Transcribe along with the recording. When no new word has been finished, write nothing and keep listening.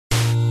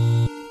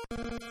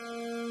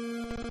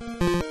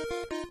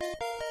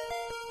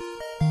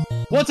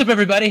What's up,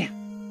 everybody?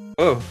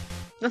 Whoa.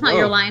 That's not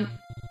your line.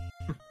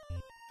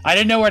 I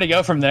didn't know where to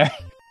go from there.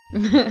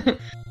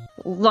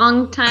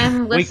 Long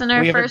time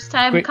listener, first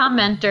time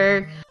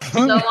commenter,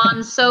 so on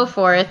and so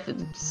forth.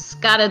 It's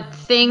got a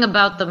thing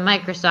about the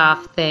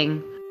Microsoft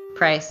thing.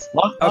 Price.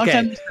 Long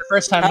time listener,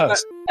 first time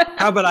host.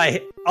 How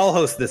about I'll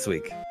host this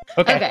week?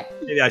 Okay.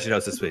 Maybe I should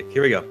host this week.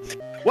 Here we go.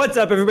 What's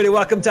up, everybody?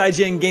 Welcome to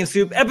IGN Game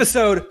Soup,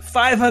 episode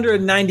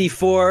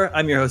 594.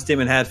 I'm your host,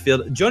 Damon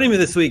Hatfield. Joining me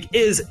this week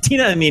is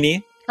Tina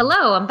Amini.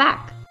 Hello, I'm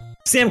back.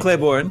 Sam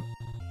Claiborne.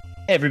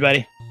 Hey,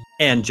 everybody.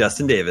 And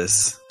Justin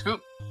Davis.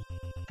 Oop.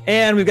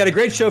 And we've got a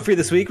great show for you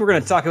this week. We're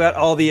going to talk about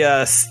all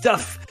the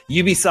stuff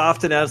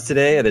Ubisoft announced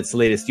today at its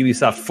latest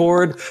Ubisoft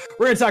Forward.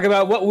 We're going to talk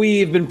about what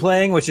we've been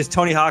playing, which is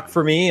Tony Hawk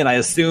for me, and I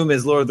assume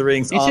is Lord of the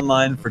Rings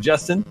Online for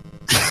Justin.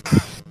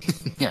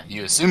 Yeah,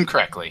 you assume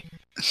correctly.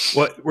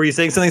 What were you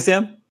saying? Something,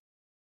 Sam?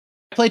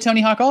 I play Tony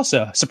Hawk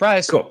also.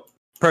 Surprise. Cool.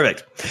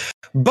 Perfect.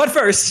 But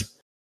first,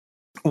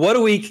 what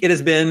a week it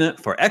has been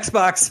for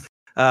Xbox.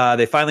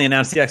 They finally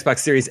announced the Xbox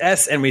Series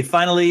S, and we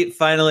finally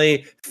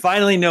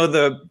know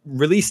the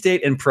release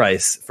date and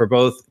price for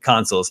both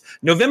consoles.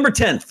 November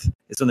 10th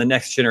is when the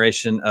next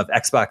generation of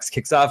Xbox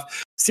kicks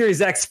off. Series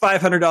X,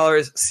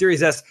 $500.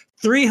 Series S,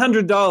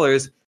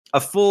 $300. A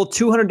full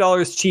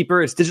 $200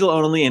 cheaper. It's digital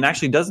only, and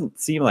actually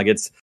doesn't seem like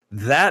it's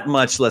that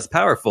much less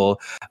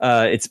powerful.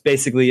 It's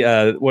basically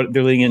what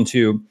they're leaning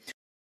into.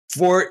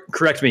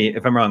 Correct me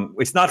if I'm wrong.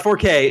 It's not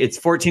 4K. It's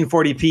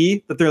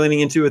 1440p that they're leaning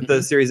into with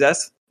the Series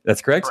S.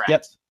 That's correct?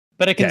 Yep.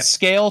 But it can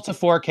scale to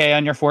 4K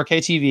on your 4K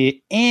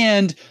TV,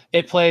 and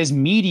it plays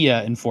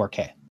media in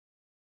 4K.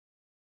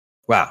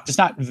 Wow. Just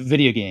not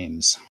video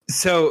games.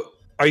 So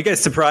are you guys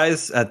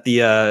surprised at the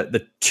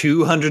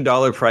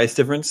 $200 price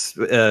difference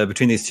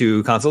between these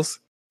two consoles?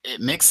 It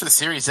makes the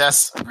Series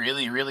S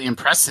really, really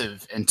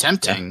impressive and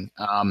tempting.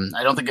 Yeah.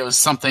 I don't think it was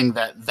something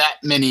that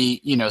many,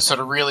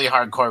 sort of really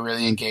hardcore,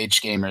 really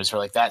engaged gamers were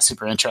like that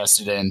super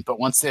interested in. But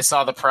once they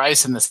saw the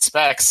price and the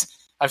specs,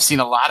 I've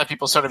seen a lot of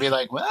people sort of be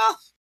like, well,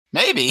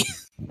 maybe.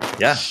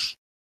 Yeah.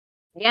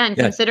 Yeah, and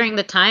considering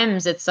the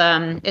times, it's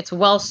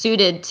well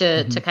suited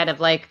to kind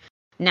of like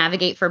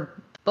navigate for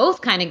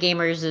both kind of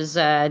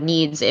gamers'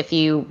 needs. If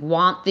you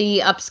want the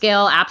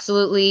upscale,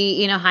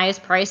 absolutely,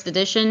 highest priced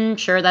edition,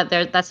 sure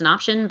that's an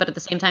option. But at the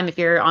same time, if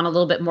you're on a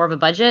little bit more of a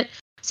budget,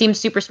 seems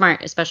super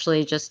smart,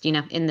 especially just,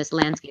 in this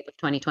landscape of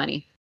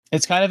 2020.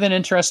 It's kind of an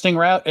interesting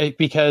route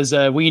because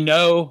we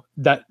know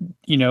that,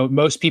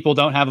 most people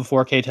don't have a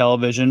 4K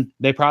television.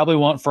 They probably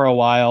won't for a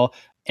while.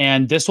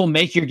 And this will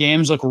make your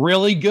games look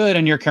really good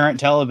on your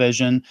current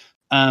television.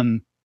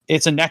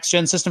 It's a next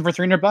gen system for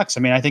 $300. I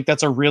mean, I think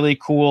that's a really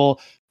cool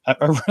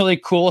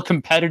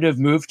competitive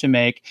move to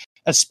make,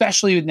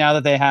 especially now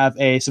that they have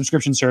a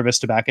subscription service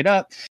to back it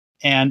up.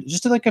 And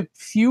just like a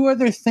few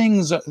other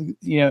things,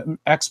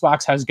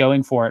 Xbox has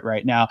going for it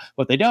right now.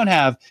 What they don't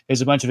have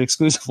is a bunch of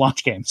exclusive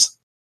launch games.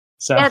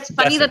 So yeah, it's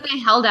funny that they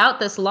held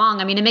out this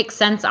long. I mean, it makes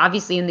sense,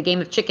 obviously, in the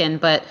game of chicken,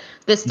 but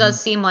this does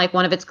seem like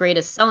one of its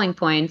greatest selling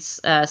points,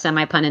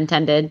 semi-pun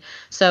intended.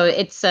 So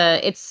it's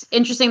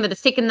interesting that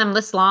it's taken them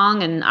this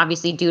long, and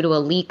obviously due to a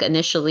leak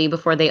initially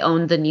before they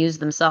owned the news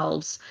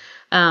themselves.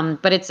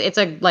 But it's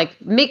a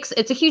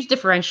huge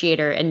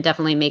differentiator and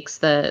definitely makes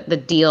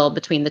the deal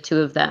between the two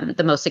of them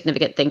the most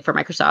significant thing for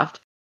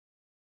Microsoft.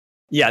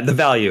 Yeah, the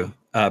value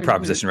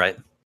proposition, right?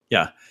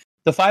 Yeah.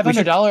 The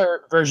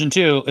 $500 version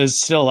too is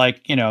still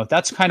like,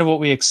 that's kind of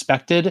what we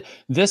expected.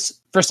 This,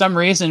 for some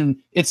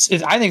reason, I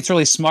think it's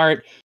really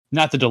smart,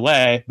 not the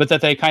delay, but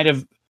that they kind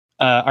of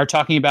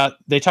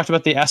they talked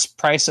about the S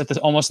price at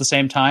almost the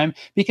same time,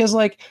 because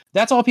like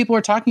that's all people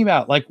are talking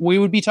about. Like we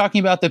would be talking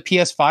about the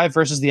PS5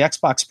 versus the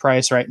Xbox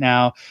price right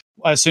now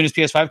as soon as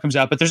PS5 comes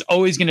out, but there's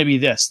always going to be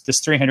this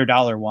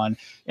 $300 one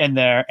in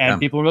there, and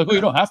people are like, well,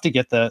 you don't have to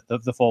get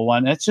the full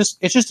one. It's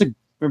just a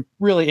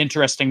really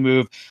interesting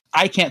move.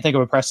 I can't think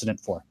of a precedent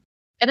for.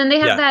 And then they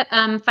have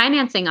that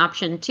financing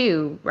option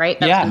too, right?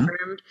 That's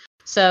confirmed.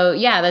 So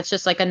yeah, that's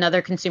just like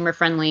another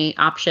consumer-friendly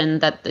option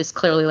that is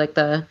clearly like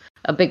a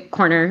big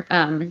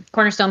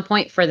cornerstone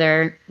point for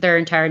their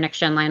entire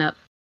next-gen lineup.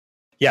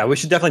 Yeah, we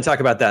should definitely talk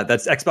about that.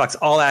 That's Xbox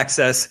All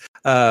Access,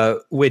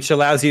 which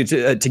allows you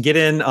to get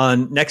in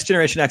on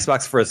next-generation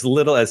Xbox for as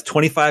little as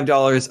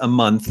 $25 a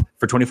month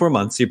for 24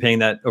 months. So you're paying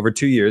that over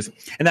 2 years.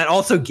 And that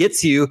also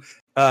gets you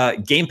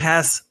Game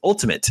Pass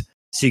Ultimate.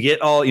 So you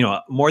get all,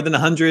 more than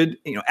 100,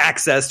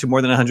 access to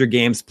more than 100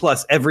 games,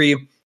 plus every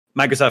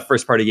Microsoft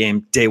first-party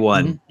game day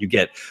one you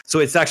get. So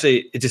it's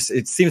actually,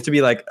 it seems to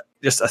be like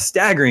just a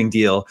staggering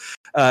deal,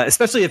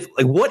 especially if,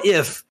 like, what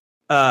if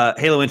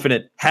Halo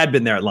Infinite had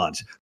been there at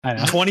launch? I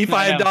know.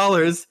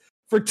 $25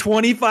 for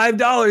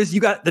 $25,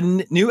 you got the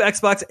new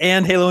Xbox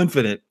and Halo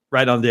Infinite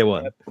right on day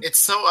one. It's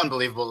so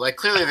unbelievable. Like,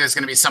 clearly there's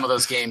going to be some of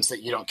those games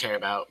that you don't care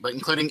about, but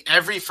including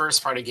every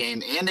first-party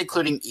game and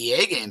including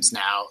EA games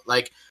now,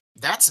 like,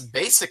 that's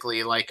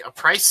basically like a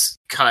price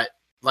cut.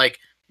 Like,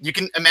 you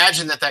can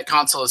imagine that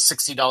console is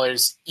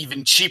 $60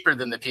 even cheaper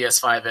than the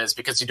PS5 is,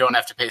 because you don't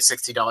have to pay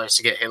 $60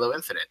 to get Halo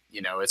Infinite.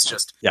 It's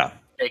just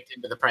baked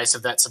into the price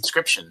of that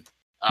subscription.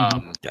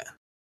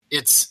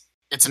 it's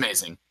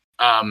amazing.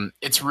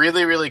 It's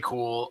really, really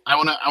cool. I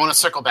want to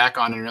circle back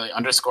on and really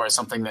underscore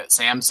something that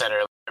Sam said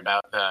earlier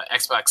about the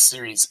Xbox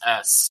Series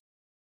S.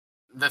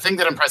 The thing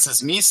that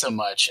impresses me so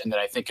much and that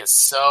I think is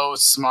so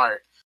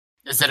smart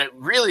is that it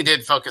really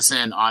did focus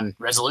in on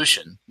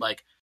resolution.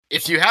 Like,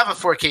 if you have a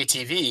 4K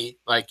TV,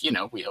 like, you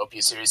know, we hope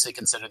you seriously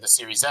consider the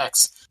Series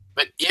X.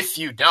 But if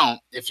you don't,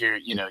 if you're,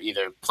 you know,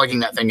 either plugging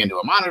that thing into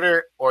a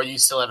monitor or you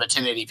still have a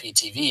 1080p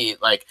TV,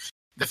 like,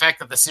 the fact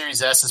that the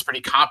Series S is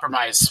pretty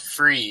compromise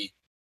free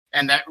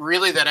and that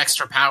really that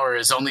extra power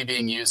is only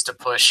being used to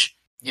push,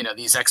 you know,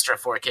 these extra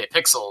 4K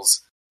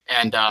pixels.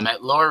 And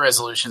at lower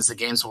resolutions, the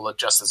games will look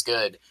just as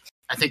good.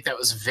 I think that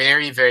was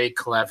very, very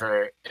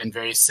clever and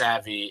very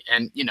savvy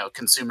and, you know,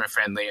 consumer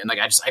friendly. And like,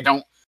 I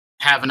don't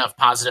have enough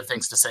positive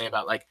things to say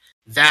about like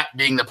that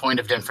being the point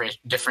of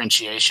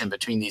differentiation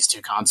between these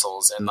two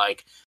consoles. And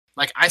like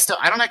I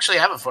don't actually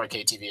have a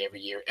 4K TV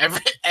every year.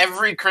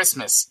 Every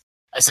Christmas,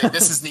 I say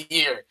this is the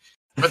year.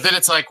 But then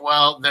it's like,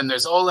 well, then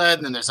there's OLED,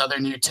 and then there's other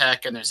new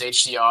tech, and there's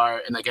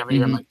HDR, and like every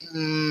year I'm like,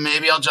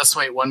 maybe I'll just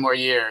wait one more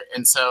year.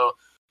 And so,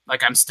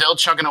 like, I'm still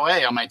chugging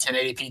away on my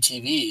 1080p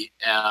TV,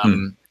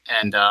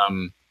 and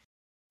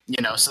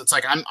you know, so it's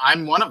like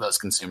I'm one of those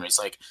consumers.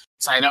 Like,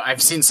 so I know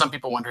I've seen some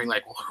people wondering,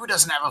 like, well, who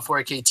doesn't have a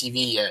 4K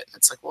TV yet? And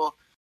it's like, well,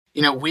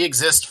 you know, we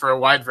exist for a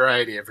wide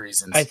variety of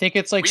reasons. I think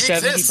it's like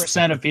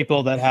 70% of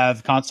people that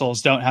have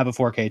consoles don't have a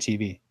 4K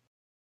TV.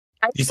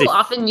 People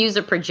often use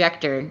a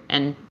projector,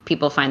 and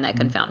people find that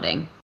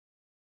confounding.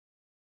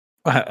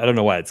 I don't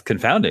know why it's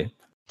confounding.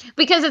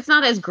 Because it's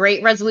not as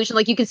great resolution.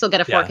 Like, you can still get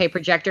a 4K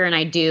projector, and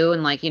I do.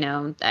 And, like, you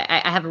know,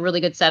 I have a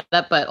really good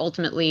setup, but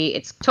ultimately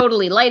it's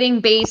totally lighting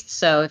based.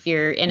 So if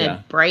you're in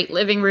a bright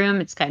living room,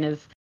 it's kind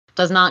of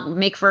does not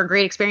make for a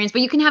great experience.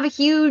 But you can have a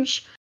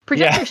huge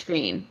projector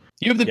screen.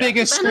 You have the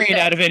biggest screen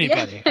out of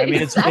anybody. I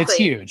mean, it's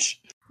huge.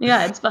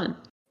 Yeah, it's fun.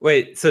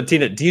 Wait, so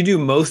Tina, do you do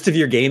most of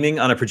your gaming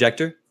on a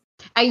projector?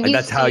 I used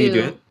that's how you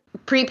do it?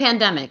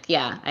 Pre-pandemic,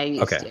 yeah, I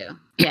used to.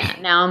 Yeah,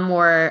 now I'm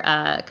more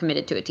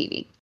committed to a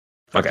TV.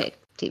 4K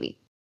TV.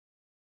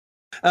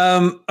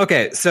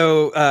 Okay,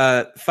 so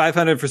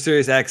 500 for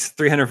Series X,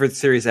 300 for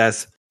Series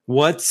S.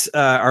 What's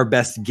our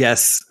best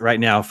guess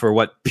right now for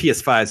what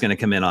PS5 is going to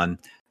come in on?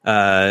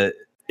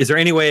 Is there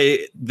any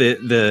way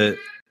the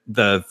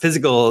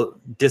physical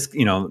disc,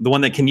 you know, the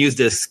one that can use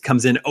discs,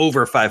 comes in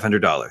over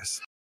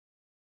 $500?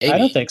 I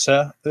don't think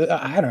so.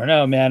 I don't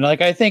know, man.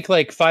 Like, I think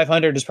like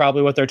 500 is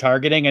probably what they're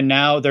targeting. And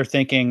now they're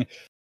thinking,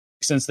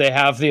 since they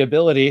have the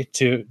ability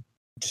to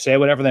say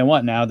whatever they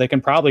want now, they can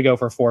probably go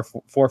for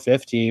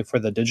 450 for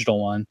the digital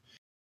one.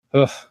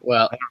 Ugh.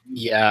 Well,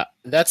 yeah,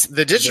 that's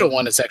the digital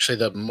one is actually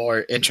the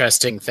more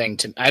interesting thing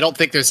to. I don't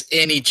think there's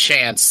any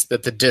chance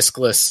that the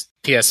discless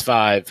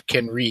PS5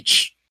 can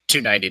reach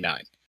 $299.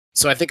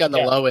 So I think on the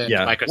low end,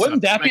 Microsoft.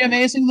 Wouldn't that be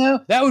amazing, though?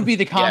 That would be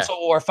the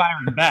console war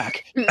firing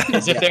back.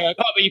 As if they're like,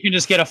 oh, but you can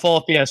just get a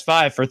full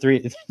PS5 for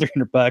 $300,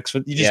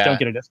 but you just don't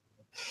get a disc.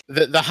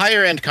 The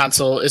higher end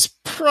console is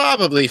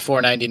probably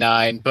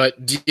 $499, but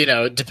you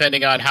know,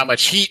 depending on how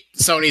much heat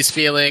Sony's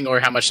feeling or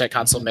how much that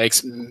console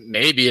makes,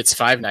 maybe it's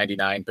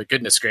 $599. But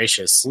goodness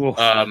gracious,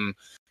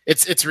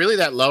 it's really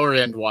that lower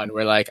end one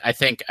where like I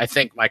think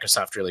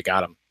Microsoft really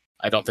got them.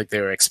 I don't think they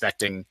were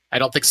expecting. I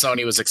don't think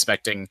Sony was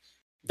expecting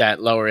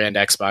that lower end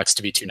Xbox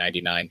to be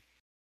 $299. I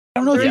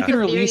don't know if you can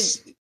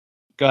release.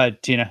 Go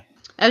ahead, Tina.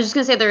 I was just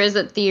going to say there is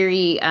a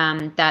theory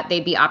that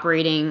they'd be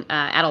operating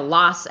at a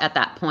loss at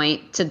that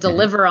point to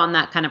deliver on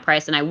that kind of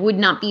price, and I would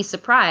not be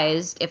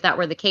surprised if that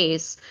were the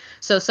case.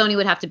 So Sony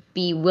would have to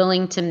be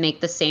willing to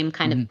make the same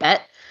kind of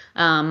bet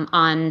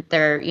on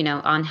their, you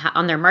know,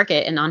 on their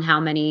market and on how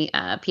many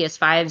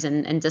PS5s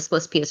and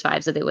discless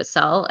PS5s that they would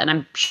sell. And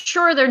I'm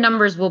sure their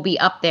numbers will be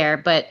up there,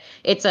 but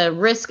it's a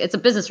risk. It's a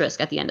business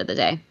risk at the end of the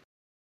day.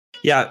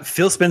 Yeah,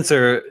 Phil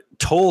Spencer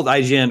told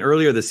IGN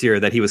earlier this year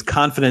that he was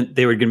confident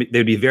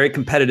they'd be very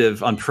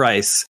competitive on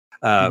price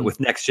with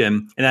next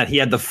gen, and that he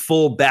had the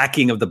full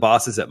backing of the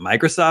bosses at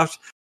Microsoft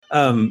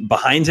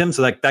behind him.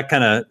 So that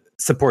kind of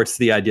supports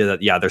the idea that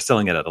they're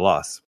selling it at a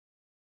loss.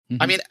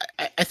 I mean,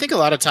 I think a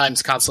lot of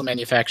times console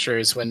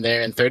manufacturers, when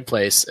they're in third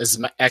place, as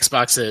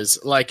Xbox is,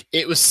 like,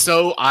 it was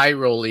so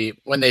eye-rolly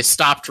when they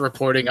stopped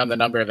reporting on the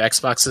number of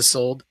Xboxes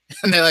sold,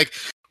 and they're like,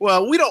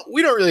 well, we don't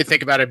really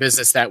think about our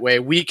business that way.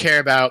 We care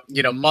about,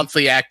 you know,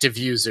 monthly active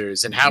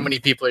users and how many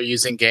people are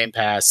using Game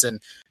Pass.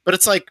 But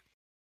it's like,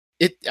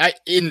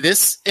 in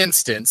this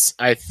instance,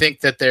 I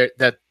think that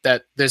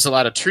there's a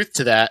lot of truth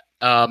to that,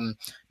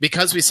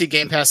 because we see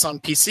Game Pass on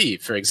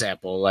PC, for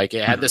example. Like,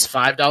 it had this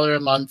 $5 a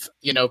month,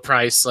 you know,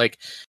 price. Like,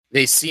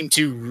 they seem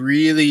to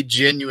really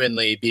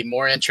genuinely be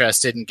more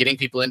interested in getting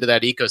people into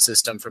that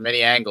ecosystem from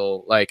any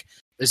angle. Like,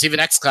 there's even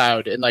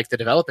xCloud in like the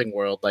developing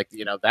world. Like,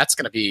 you know, that's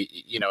going to be,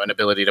 you know, an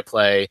ability to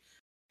play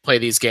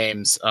these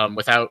games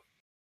without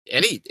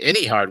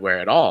any hardware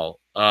at all.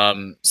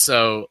 You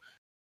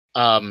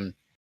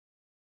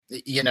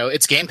know,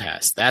 it's Game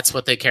Pass. That's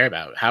what they care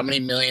about. How many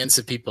millions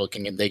of people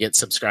can they get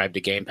subscribed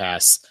to Game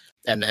Pass?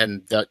 And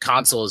the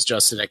console is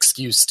just an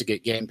excuse to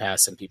get Game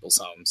Pass in people's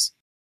homes.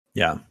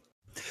 Yeah.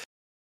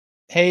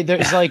 hey,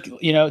 there's like,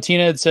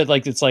 Tina had said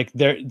like it's like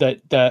that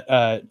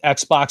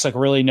Xbox like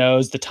really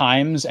knows the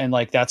times, and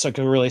like that's like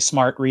a really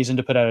smart reason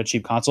to put out a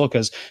cheap console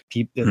because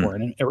we're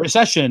in a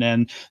recession,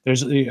 and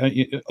there's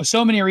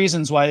so many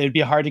reasons why it'd be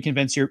hard to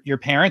convince your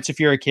parents if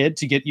you're a kid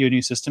to get you a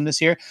new system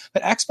this year.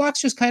 But Xbox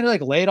just kind of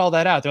like laid all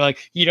that out. They're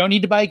like, you don't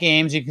need to buy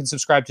games. You can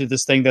subscribe to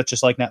this thing that's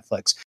just like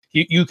Netflix.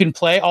 You can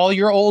play all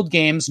your old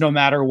games no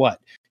matter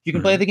what. You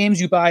can play the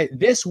games you buy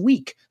this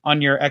week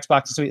on your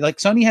Xbox. So like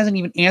Sony hasn't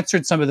even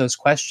answered some of those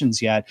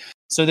questions yet.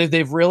 So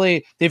they've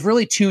really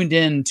tuned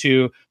in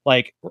to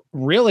like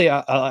really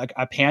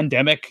a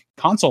pandemic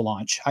console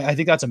launch. I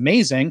think that's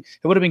amazing.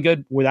 It would have been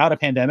good without a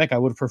pandemic. I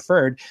would have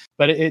preferred,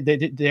 but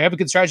they have a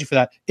good strategy for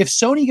that. If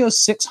Sony goes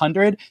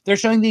 600, they're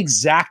showing the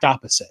exact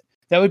opposite.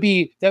 That would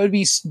be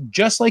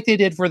just like they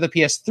did for the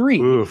PS3.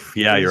 Oof,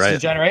 yeah, you're right. A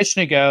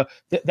generation ago,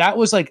 that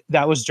was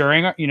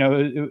during,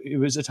 it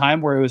was a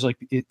time where it was like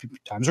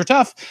times were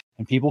tough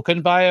and people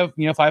couldn't buy a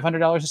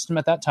 $500 system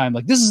at that time.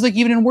 Like this is like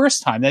even in worse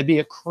time. That'd be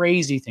a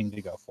crazy thing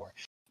to go for.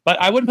 But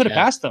I wouldn't put it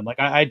past them. Like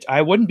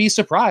I wouldn't be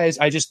surprised.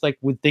 I just like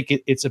would think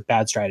it's a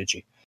bad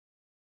strategy.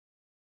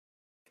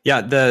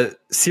 Yeah, the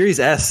Series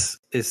S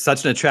is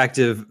such an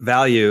attractive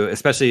value,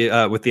 especially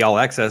with the All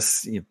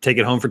Access. You take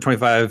it home for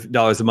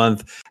 $25 a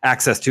month,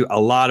 access to a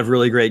lot of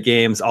really great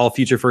games, all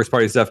future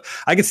first-party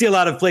stuff. I can see a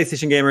lot of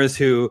PlayStation gamers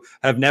who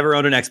have never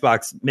owned an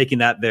Xbox making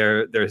that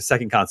their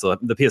second console.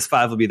 The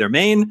PS5 will be their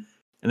main,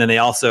 and then they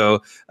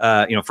also,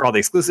 for all the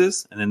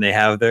exclusives, and then they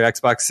have their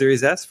Xbox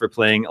Series S for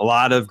playing a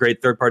lot of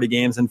great third-party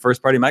games and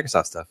first-party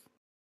Microsoft stuff.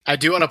 I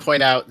do want to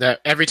point out that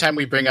every time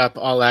we bring up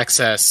All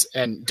Access,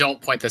 and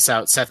don't point this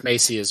out, Seth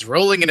Macy is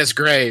rolling in his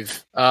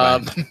grave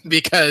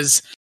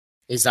because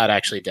he's not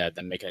actually dead.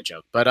 I'm making a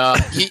joke, but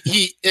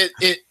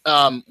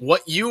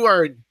what you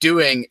are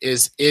doing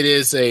is it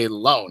is a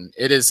loan.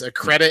 It is a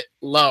credit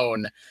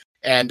loan,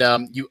 and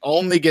you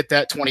only get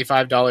that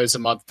 $25 a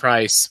month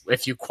price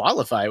if you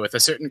qualify with a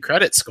certain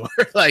credit score.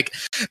 Like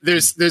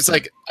there's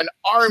like an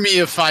army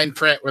of fine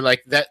print where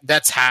like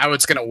that's how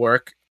it's going to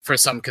work for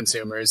some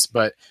consumers,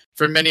 but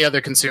for many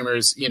other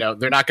consumers,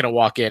 they're not going to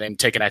walk in and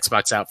take an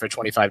Xbox out for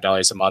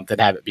 $25 a month and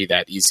have it be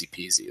that easy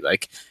peasy.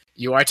 Like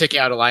you are taking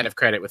out a line of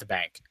credit with a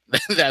bank.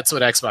 That's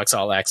what Xbox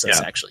All Access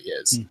actually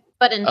is.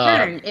 But in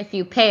turn, if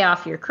you pay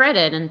off your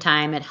credit in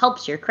time, it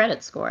helps your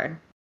credit score.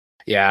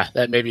 Yeah,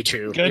 that may be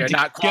true. Good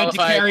to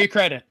carry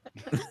credit.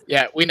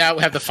 Yeah, we now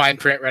have the fine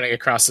print running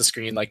across the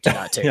screen. Like, do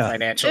not take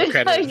financial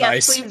credit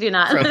advice. Yes, please do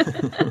not.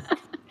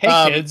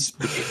 Hey, kids,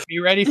 be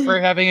ready for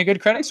having a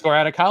good credit score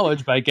out of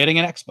college by getting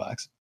an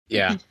Xbox.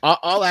 Yeah,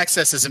 All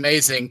Access is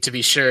amazing to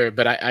be sure,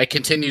 but I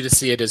continue to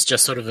see it as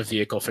just sort of a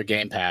vehicle for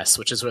Game Pass,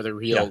 which is where the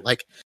real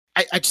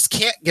I just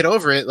can't get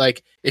over it.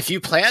 Like, if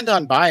you planned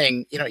on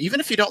buying, even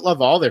if you don't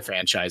love all their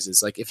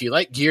franchises, like if you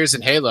like Gears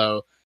and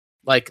Halo,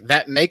 like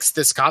that makes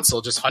this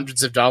console just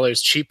hundreds of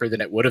dollars cheaper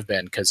than it would have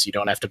been because you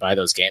don't have to buy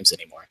those games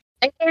anymore.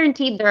 I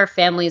guaranteed there are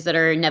families that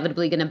are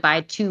inevitably going to buy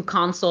two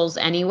consoles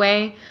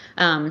anyway.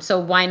 So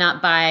why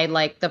not buy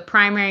like the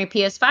primary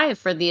PS5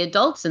 for the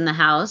adults in the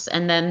house,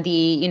 and then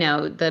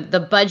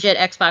the budget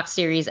Xbox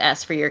Series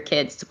S for your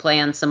kids to play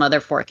on some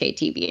other 4K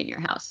TV in your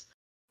house?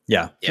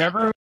 Yeah.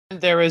 Remember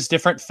there was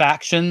different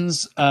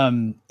factions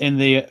in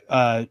the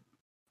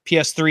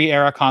PS3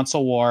 era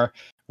console war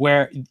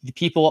where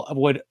people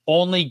would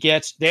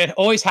they'd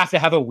always have to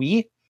have a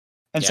Wii.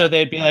 And so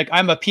they'd be like,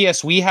 I'm a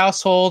PS Wii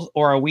household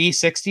or a Wii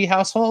 60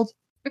 household.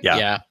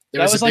 Yeah.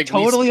 That was like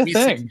totally a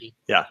thing. 60.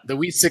 Yeah. The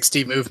Wii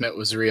 60 movement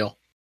was real.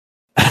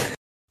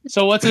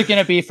 So what's it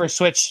going to be for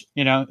Switch?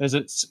 Is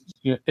it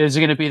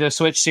going to be the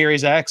Switch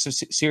Series X or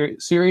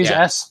Series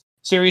S?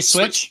 Series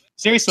Switch?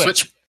 Series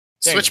Switch.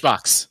 Switch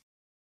box.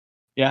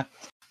 Yeah.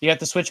 You got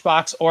the Switch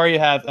box, or you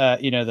have,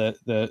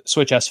 the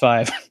Switch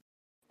S5.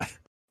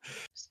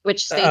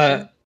 Switch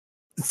station.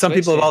 Some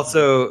people have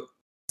also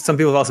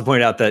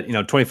pointed out that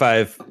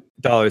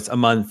 $25 a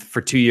month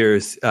for 2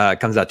 years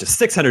comes out to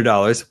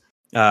 $600,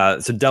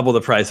 so double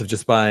the price of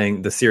just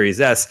buying the Series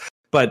S.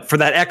 But for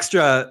that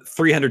extra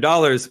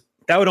 $300,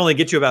 that would only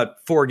get you about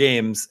 4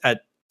 games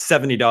at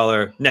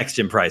 $70 next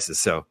gen prices.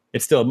 So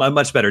it's still a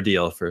much better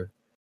deal for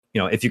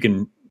if you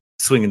can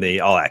swing in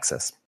the All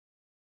Access.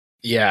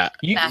 Yeah,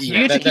 you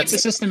get to keep the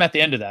system at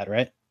the end of that,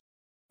 right?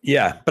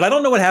 Yeah, but I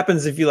don't know what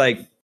happens if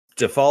you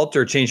default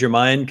or change your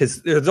mind,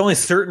 because there's only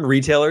certain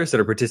retailers that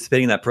are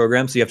participating in that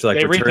program, so you have to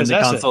return the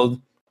console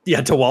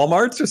to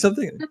Walmart's or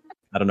something.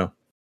 I don't know.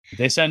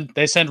 They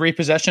send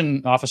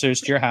repossession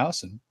officers to your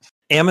house, and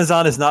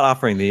Amazon is not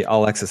offering the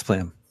All Access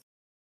plan.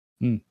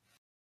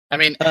 I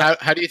mean,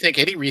 how do you think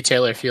any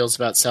retailer feels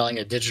about selling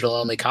a digital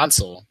only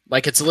console?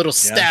 Like, it's a little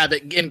stab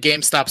in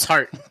GameStop's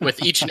heart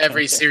with each and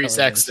every Series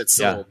X that's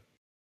sold.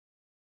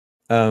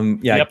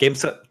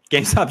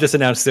 GameStop just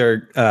announced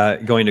they're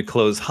going to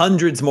close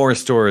hundreds more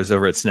stores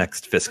over its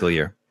next fiscal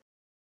year.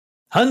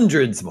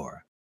 Hundreds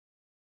more.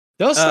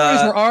 Those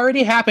stories were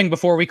already happening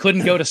before we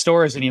couldn't go to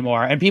stores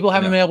anymore, and people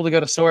haven't been able to go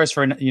to stores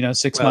for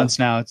 6 months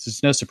now. It's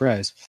just no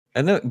surprise.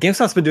 And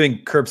GameStop's been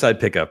doing curbside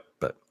pickup,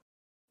 but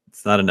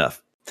it's not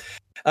enough.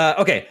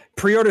 Okay,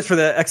 pre-orders for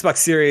the Xbox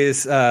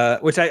Series,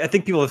 which I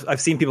think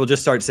I've seen people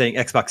just start saying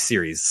Xbox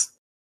Series,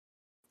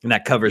 and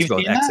that covers You've both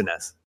seen X that? and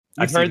S.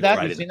 You've heard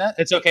that? You've seen that?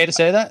 It's okay to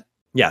say that?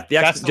 Yeah,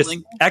 That's the just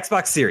link?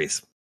 Xbox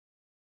Series.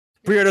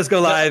 Pre-orders go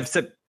live.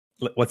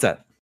 What's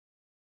that?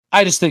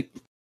 I just think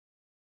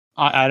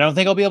I don't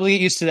think I'll be able to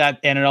get used to that,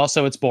 and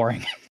it's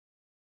boring.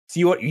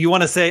 So you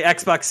want to say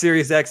Xbox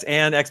Series X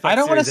and Xbox? I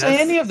don't want to Series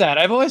say S? any of that.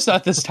 I've always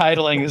thought this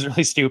titling is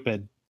really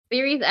stupid.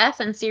 Series S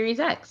and Series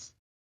X.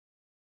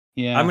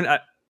 Yeah,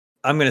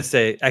 I'm gonna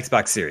say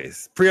Xbox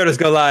Series. Pre-orders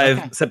go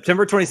live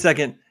September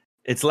 22nd.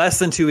 It's less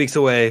than 2 weeks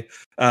away,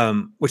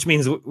 which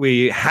means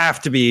we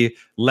have to be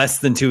less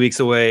than 2 weeks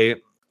away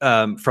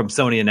from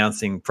Sony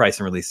announcing price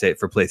and release date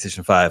for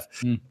PlayStation 5,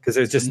 because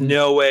there's just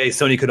no way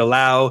Sony could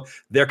allow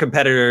their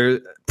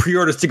competitor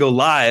pre-orders to go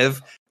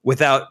live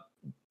without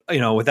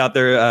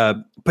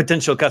their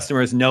potential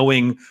customers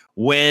knowing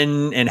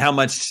when and how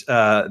much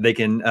they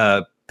can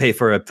pay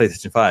for a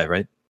PlayStation 5,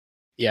 right?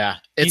 Yeah,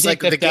 it's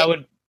like that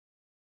would.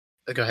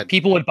 Go ahead.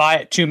 People would buy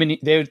it too many.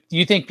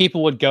 You think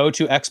people would go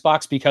to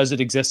Xbox because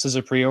it exists as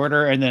a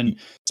pre-order and then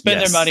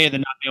spend their money and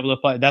then not be able to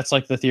play? That's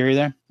like the theory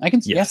there. I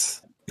can see.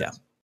 Yes. Yeah.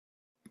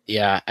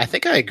 Yeah, I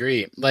think I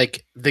agree.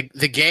 Like the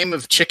game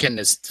of chicken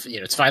is,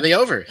 it's finally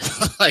over.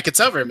 Like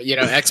it's over.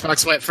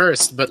 Xbox went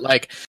first, but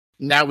like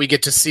now we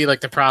get to see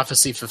like the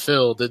prophecy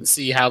fulfilled and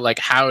see how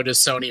does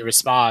Sony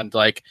respond?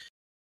 Like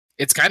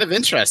it's kind of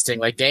interesting.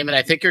 Like Damon,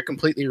 I think you're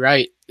completely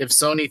right. If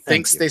Sony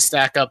thinks they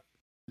stack up,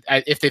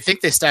 if they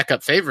think they stack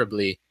up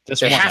favorably,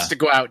 they have to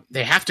go out.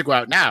 They have to go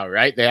out now,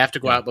 right? They have to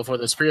go out before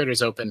those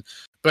pre-orders open.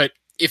 But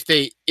if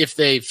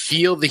they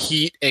feel the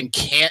heat and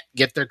can't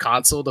get their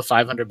console to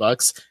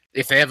 $500,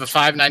 if they have a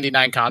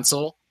 $599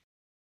 console,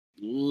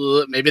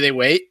 maybe they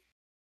wait.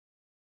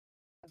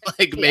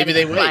 Like maybe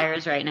they wait.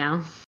 Flyers right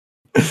now.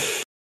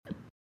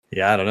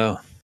 Yeah, I don't know.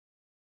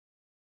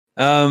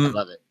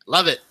 I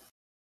love it.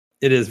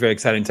 It is very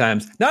exciting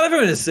times. Not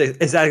everyone is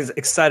as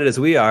excited as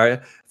we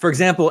are. For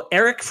example,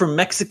 Eric from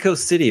Mexico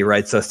City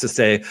writes us to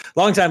say,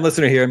 longtime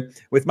listener here,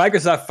 with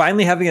Microsoft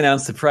finally having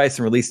announced the price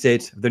and release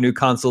date of their new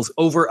consoles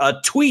over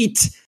a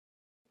tweet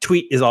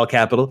is all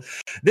capital,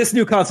 this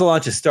new console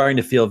launch is starting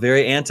to feel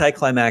very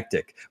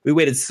anticlimactic. We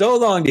waited so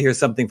long to hear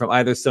something from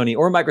either Sony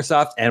or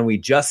Microsoft, and we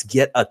just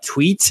get a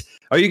tweet.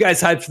 Are you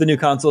guys hyped for the new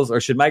consoles,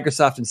 or should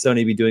Microsoft and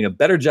Sony be doing a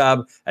better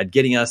job at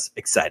getting us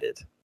excited?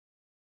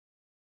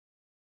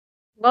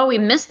 Well, we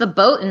missed the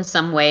boat in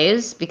some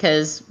ways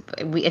because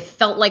it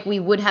felt like we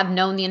would have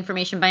known the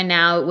information by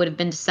now. It would have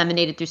been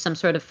disseminated through some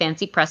sort of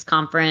fancy press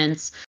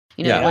conference.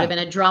 It would have been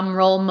a drum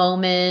roll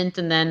moment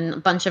and then a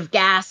bunch of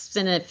gasps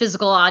in a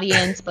physical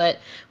audience. But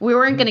we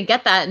weren't going to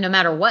get that no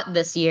matter what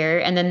this year.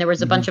 And then there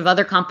was a bunch of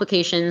other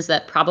complications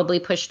that probably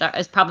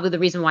is probably the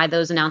reason why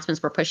those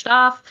announcements were pushed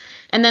off.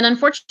 And then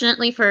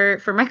unfortunately for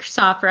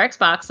Microsoft, for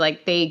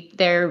Xbox,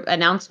 their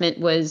announcement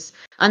was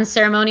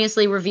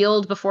unceremoniously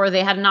revealed before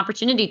they had an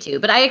opportunity to.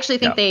 But I actually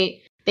think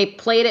they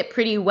played it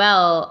pretty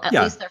well, at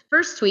least their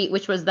first tweet,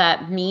 which was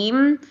that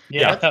meme.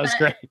 Yeah, that was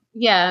great.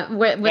 Yeah.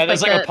 With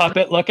there's like a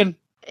puppet looking.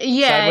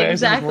 Yeah,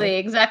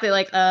 exactly.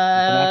 Like,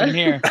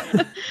 here.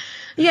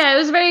 Yeah, it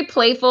was very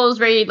playful. It was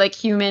very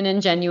human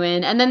and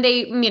genuine. And then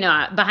they,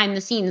 behind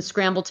the scenes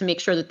scrambled to make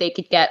sure that they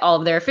could get all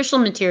of their official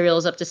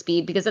materials up to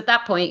speed, because at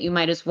that point you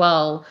might as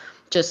well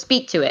just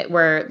speak to it.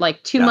 We're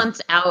 2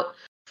 months out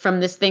from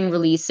this thing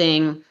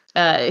releasing,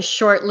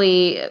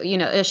 shortly,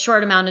 a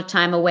short amount of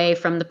time away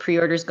from the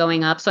pre-orders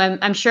going up. So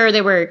I'm sure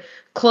they were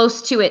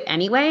close to it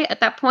anyway at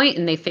that point,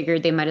 and they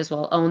figured they might as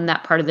well own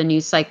that part of the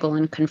news cycle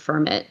and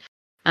confirm it.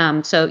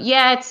 So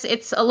yeah,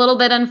 it's a little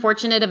bit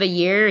unfortunate of a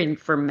year, and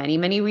for many,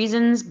 many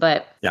reasons,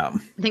 but I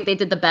think they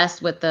did the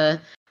best with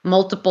the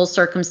multiple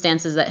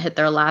circumstances that hit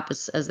their lap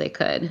as they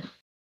could.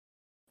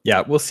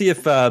 Yeah, we'll see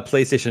if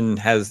PlayStation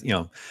has,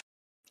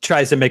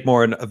 tries to make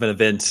more of an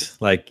event,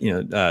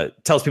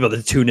 tells people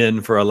to tune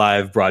in for a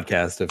live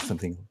broadcast of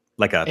something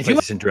like a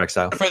PlayStation Direct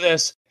style. For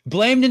this,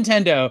 blame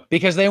Nintendo,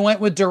 because they went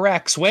with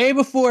directs way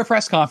before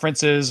press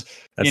conferences,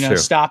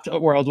 stopped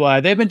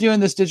worldwide. They've been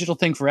doing this digital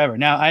thing forever.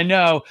 Now, I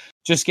know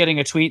just getting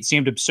a tweet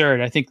seemed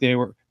absurd. I think they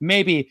were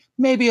maybe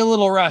a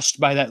little rushed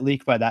by that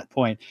leak by that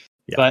point.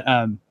 Yeah. But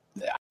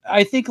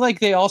I think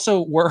they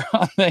also were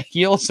on the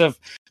heels of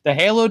the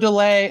Halo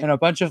delay and a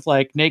bunch of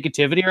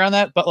negativity around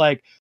that. But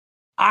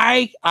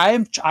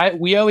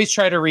we always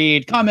try to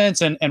read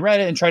comments and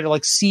Reddit and try to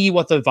see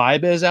what the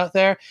vibe is out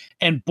there.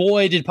 And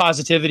boy, did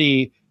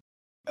positivity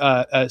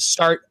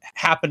start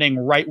happening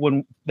right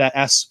when that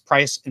S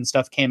price and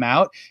stuff came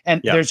out.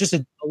 And there's just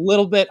a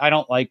little bit, I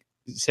don't like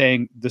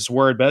saying this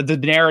word, but the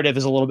narrative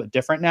is a little bit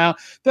different now.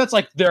 That's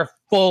their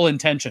full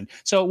intention.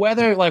 So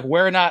whether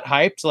we're not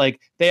hyped,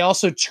 they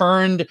also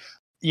turned,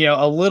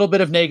 a little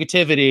bit of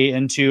negativity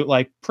into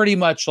pretty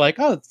much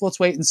let's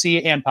wait and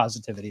see, and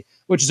positivity,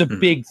 which is a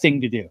big thing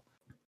to do.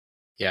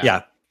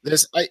 Yeah.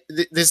 There's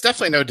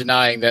definitely no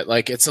denying that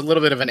it's a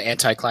little bit of an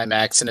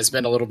anticlimax and has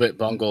been a little bit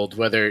bungled,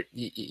 whether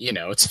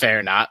it's fair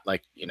or not.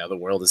 The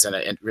world is in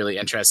a really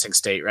interesting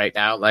state right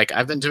now.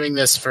 I've been doing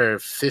this for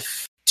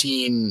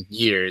 15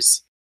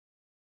 years,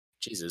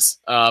 Jesus.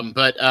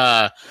 But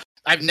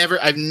I've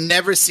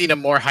never seen a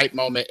more hype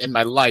moment in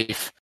my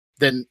life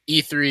than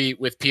E3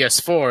 with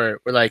PS4.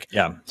 We're like,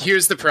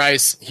 here's the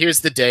price, here's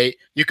the date,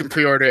 you can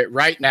pre-order it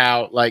right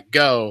now, like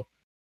go.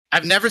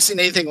 I've never seen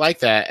anything like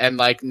that, and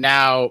like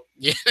now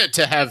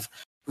to have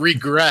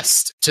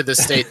regressed to the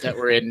state that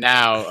we're in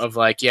now of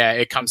like,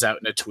 it comes out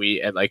in a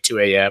tweet at like 2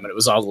 a.m. and it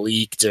was all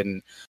leaked,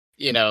 and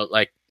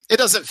like it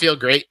doesn't feel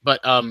great,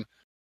 but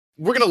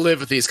we're gonna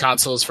live with these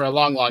consoles for a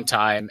long, long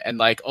time, and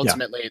like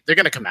ultimately they're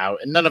gonna come out,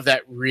 and none of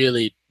that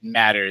really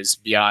matters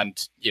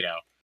beyond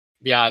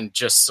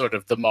just sort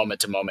of the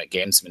moment-to-moment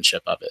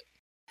gamesmanship of it.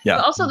 Yeah.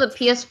 But also, the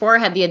PS4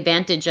 had the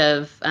advantage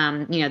of,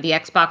 the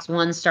Xbox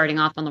One starting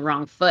off on the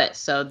wrong foot.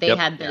 So they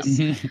had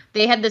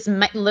this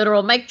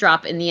literal mic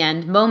drop in the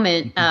end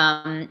moment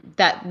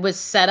that was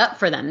set up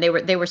for them.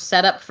 They were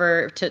set up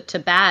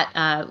to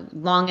bat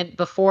long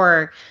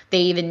before they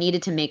even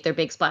needed to make their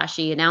big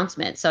splashy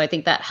announcement. So I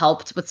think that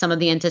helped with some of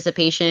the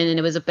anticipation, and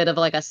it was a bit of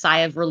like a sigh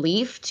of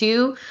relief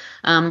too,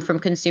 from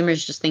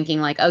consumers just thinking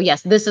like, oh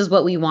yes, this is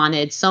what we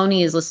wanted.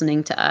 Sony is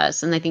listening to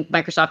us, and I think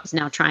Microsoft is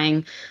now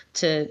trying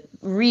to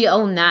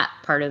re-own that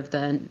part of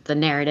the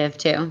narrative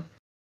too.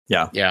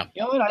 Yeah. You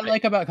know what I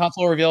like about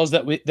console reveals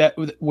that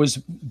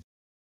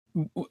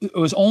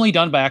was only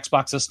done by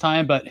Xbox this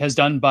time, but has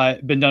been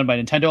done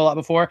by Nintendo a lot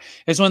before,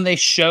 is when they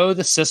show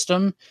the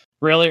system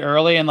really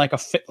early in like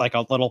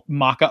a little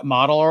mock-up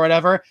model or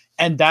whatever,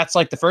 and that's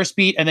like the first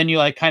beat, and then you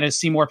like kind of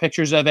see more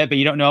pictures of it, but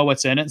you don't know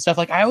what's in it and stuff.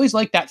 Like I always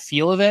like that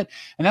feel of it,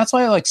 and that's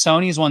why like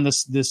Sony's one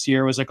this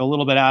year was like a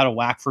little bit out of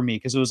whack for me,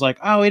 because it was like,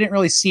 oh, we didn't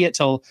really see it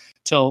till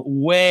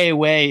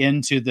way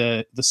into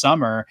the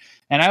summer,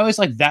 and I always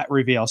like that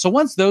reveal. So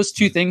once those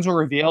two things were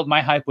revealed, my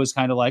hype was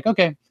kind of like,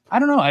 okay, I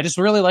don't know, I just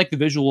really like the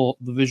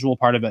visual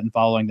part of it and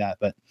following that,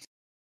 but.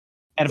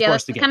 And of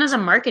course, that's kind of the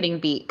marketing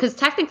beat, because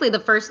technically the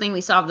first thing we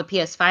saw of the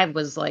PS5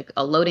 was like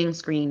a loading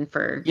screen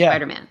for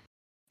Spider-Man.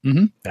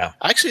 Mm-hmm. Yeah,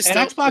 actually, and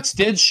Xbox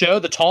did show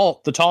the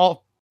tall,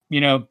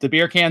 the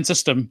beer can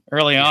system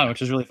early on,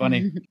 which is really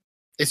funny.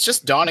 It's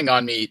just dawning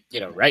on me,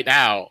 right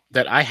now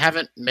that I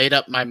haven't made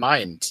up my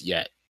mind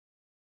yet,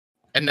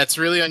 and that's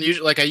really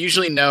unusual. Like I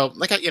usually know,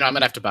 like I'm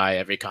gonna have to buy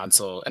every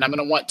console, and I'm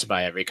gonna want to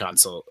buy every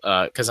console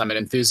because I'm an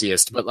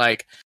enthusiast, but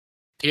like.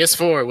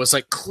 PS4 was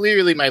like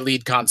clearly my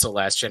lead console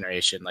last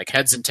generation, like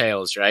heads and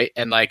tails, right?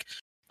 And like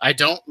I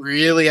don't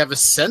really have a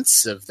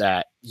sense of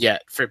that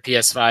yet for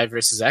PS5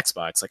 versus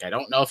Xbox. Like I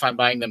don't know if I'm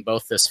buying them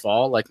both this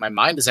fall. Like my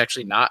mind is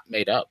actually not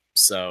made up.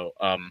 So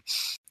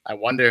I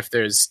wonder if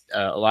there's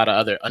a lot of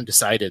other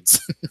undecideds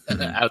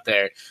out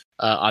there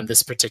on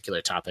this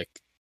particular topic.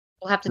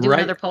 We'll have to do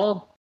another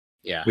poll.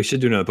 Yeah, we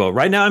should do another poll.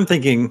 Right now, I'm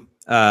thinking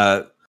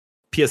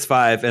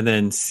PS5 and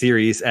then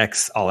Series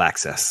X All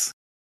Access.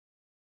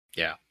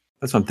 Yeah.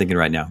 That's what I'm thinking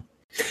right now.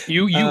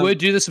 You would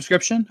do the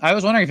subscription? I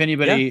was wondering if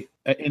anybody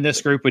in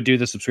this group would do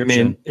the subscription.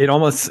 I mean, it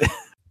almost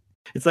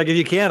it's like if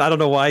you can, I don't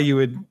know why you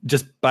would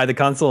just buy the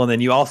console and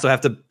then you also have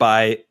to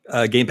buy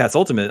Game Pass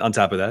Ultimate on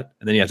top of that,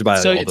 and then you have to buy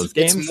all those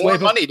games. It's more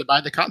money to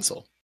buy the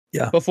console.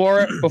 Yeah.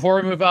 Before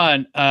we move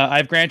on,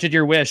 I've granted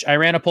your wish. I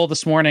ran a poll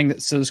this morning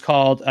that was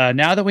called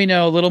 "Now that we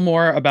know a little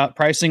more about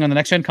pricing on the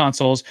next gen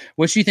consoles,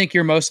 which do you think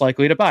you're most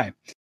likely to buy?"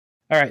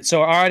 All right,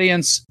 so our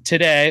audience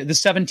today, the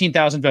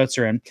 17,000 votes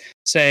are in,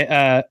 say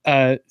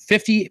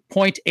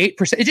 50.8%.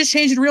 It just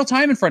changed in real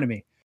time in front of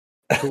me.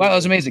 Wow, that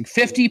was amazing.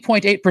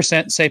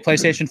 50.8% say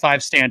PlayStation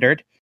 5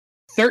 standard.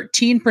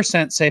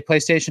 13% say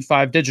PlayStation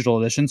 5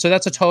 digital edition. So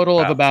that's a total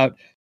of about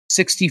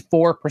 64%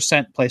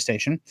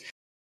 PlayStation.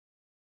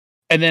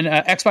 And then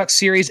Xbox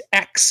Series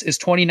X is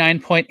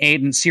 29.8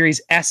 and Series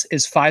S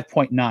is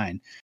 5.9.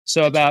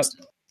 So about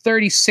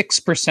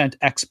 36%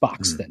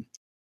 Xbox then.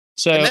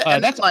 So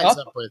that's lines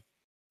up with.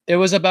 It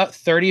was about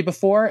 30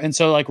 before, and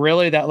so like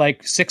really that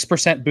like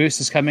 6% boost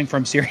is coming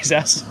from Series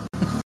S,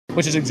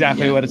 which is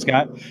exactly what it's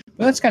got.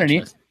 But that's kind of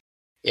neat.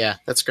 Yeah,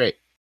 that's great.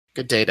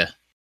 Good data.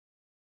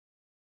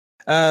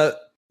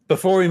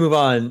 Before we move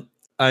on,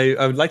 I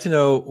would like to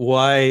know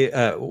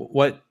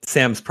what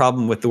Sam's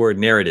problem with the word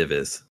narrative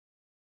is.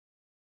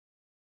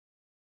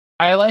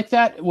 I like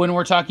that when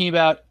we're talking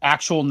about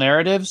actual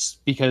narratives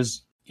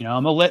because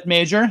I'm a lit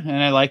major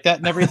and I like that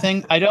and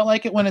everything. I don't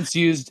like it when it's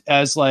used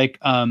as like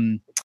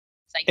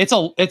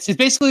it's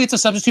basically a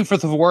substitute for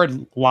the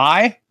word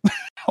lie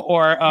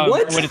or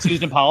when it's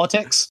used in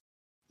politics.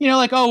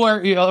 Like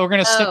we're going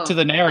to stick to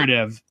the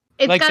narrative.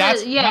 It's like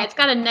it's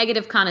got a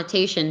negative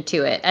connotation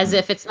to it, as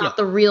if it's not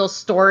the real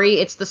story.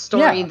 It's the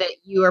story that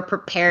you are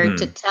prepared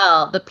to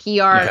tell, the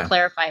PR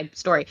clarified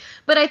story.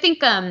 But I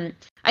think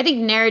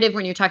narrative,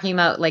 when you're talking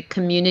about like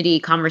community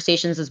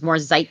conversations, is more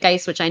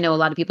zeitgeist, which I know a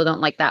lot of people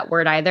don't like that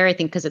word either. I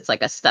think because it's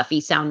like a stuffy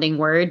sounding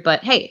word,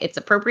 but hey, it's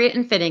appropriate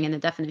and fitting in the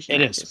definition.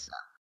 It is.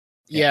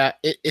 Yeah,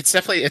 it's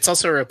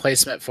also a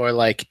replacement for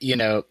like,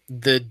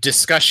 the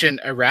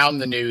discussion around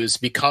the news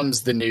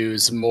becomes the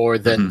news more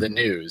than the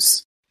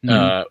news.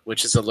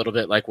 Which is a little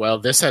bit like, well,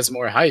 this has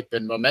more hype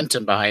and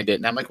momentum behind it.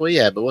 And I'm like, well,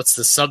 yeah, but what's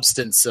the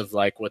substance of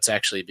like what's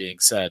actually being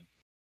said?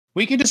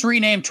 We can just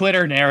rename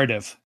Twitter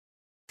narrative.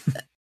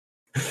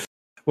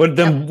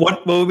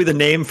 What would be the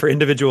name for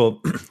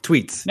individual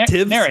tweets?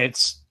 Tivs?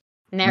 Narrates.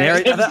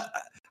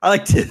 I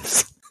like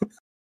Tivs.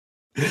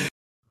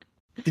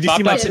 Did you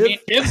see my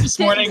Tivs this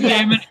morning,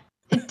 Damon?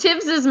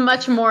 Tivs is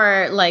much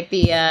more like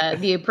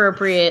the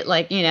appropriate,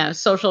 like,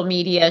 social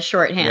media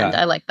shorthand.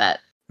 I like that.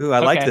 Ooh, I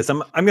like this.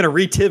 I'm going to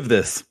re-Tiv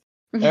this.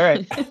 All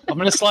right. I'm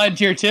going to slide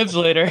into your Tivs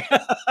later.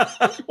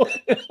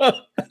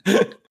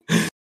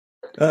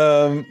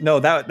 No,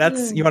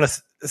 that's you want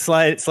to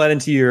slide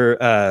into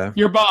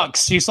your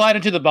box. You slide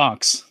into the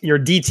box. Your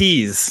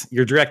DTs,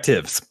 your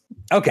directives.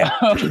 Okay.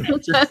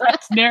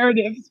 Direct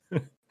narratives.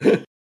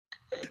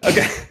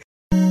 Okay.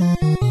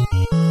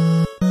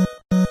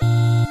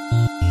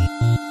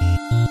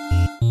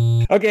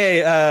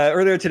 Okay,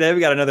 earlier today we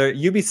got another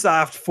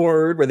Ubisoft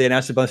Forward where they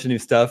announced a bunch of new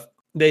stuff.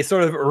 They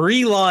sort of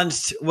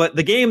relaunched what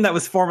the game that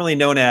was formerly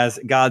known as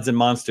Gods and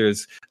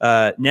Monsters,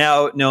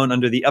 now known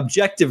under the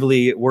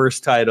objectively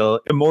worst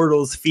title,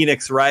 Immortals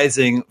Fenyx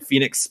Rising,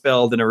 Phoenix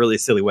spelled in a really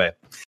silly way.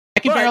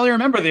 I can barely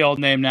remember the old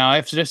name now.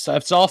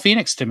 It's all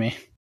Phoenix to me.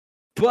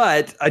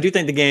 But I do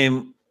think the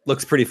game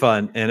looks pretty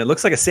fun, and it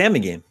looks like a Sammy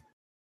game.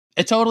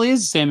 It totally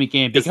is a Sammy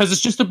game because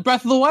it's just a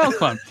Breath of the Wild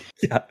clone.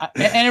 Yeah.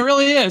 And it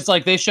really is.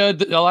 Like, they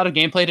showed a lot of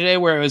gameplay today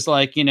where it was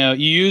like, you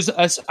use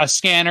a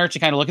scanner to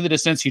kind of look at the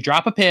distance, you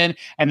drop a pin,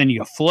 and then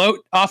you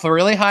float off a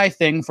really high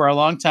thing for a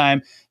long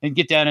time and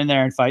get down in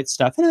there and fight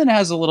stuff. And then it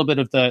has a little bit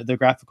of the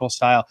graphical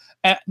style.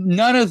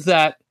 None of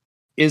that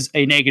is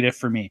a negative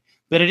for me.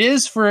 But it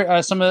is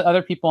for some of the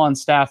other people on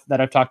staff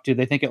that I've talked to.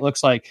 They think it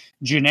looks like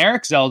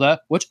generic Zelda,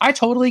 which I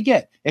totally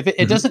get. If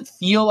it doesn't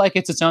feel like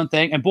it's its own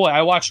thing. And boy,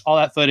 I watched all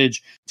that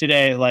footage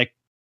today, like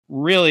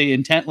really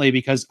intently,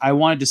 because I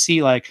wanted to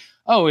see like,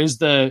 oh, is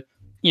the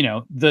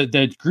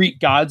Greek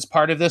gods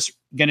part of this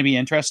going to be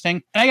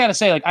interesting? And I got to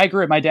say, like, I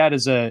grew up, my dad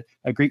is a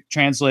Greek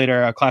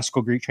translator, a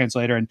classical Greek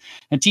translator,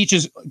 and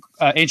teaches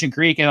ancient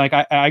Greek. And like,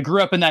 I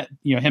grew up in that,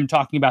 him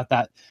talking about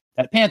that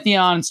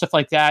pantheon and stuff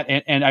like that.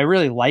 And I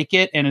really like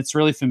it. And it's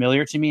really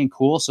familiar to me and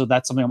cool. So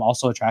that's something I'm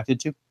also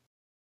attracted to.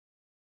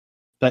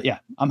 But yeah,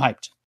 I'm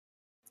hyped.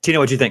 Tina,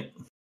 what'd you think?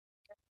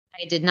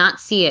 I did not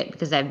see it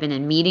because I've been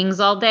in meetings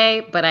all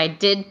day, but I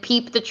did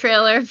peep the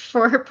trailer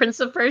for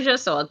Prince of Persia.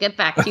 So I'll get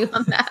back to you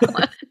on that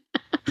one.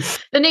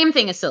 The name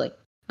thing is silly.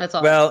 That's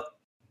all. Well,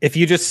 if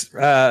you just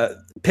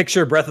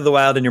picture Breath of the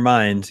Wild in your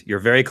mind, you're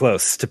very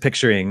close to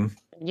picturing.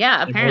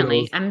 Yeah,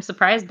 apparently. I'm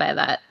surprised by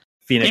that.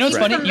 Phoenix. What's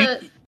funny?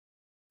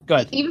 Go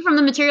ahead. Even from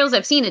the materials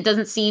I've seen, it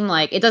doesn't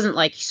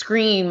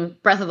scream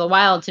Breath of the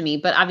Wild to me.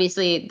 But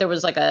obviously, there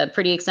was like a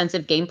pretty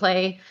extensive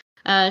gameplay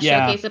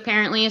showcase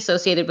apparently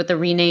associated with the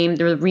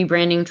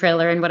rebranding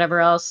trailer and whatever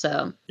else.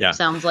 So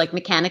sounds like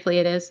mechanically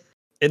it is.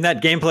 In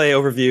that gameplay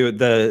overview,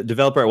 the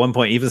developer at one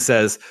point even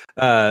says,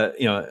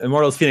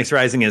 Immortals Fenyx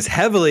Rising is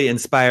heavily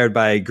inspired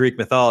by Greek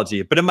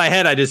mythology. But in my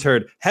head, I just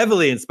heard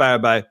heavily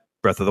inspired by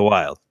Breath of the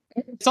Wild.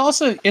 It's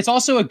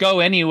also a go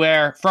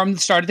anywhere from the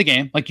start of the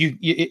game. Like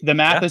the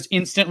map is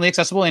instantly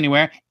accessible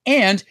anywhere,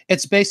 and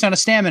it's based on a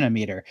stamina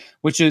meter,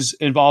 which is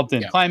involved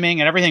in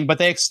climbing and everything. But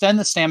they extend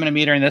the stamina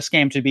meter in this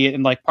game to be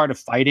in like part of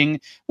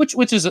fighting, which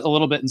is a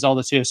little bit in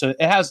Zelda too. So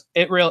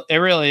it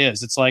really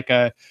is. It's like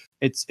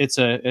it's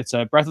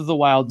a Breath of the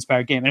Wild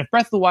inspired game. And if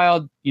Breath of the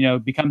Wild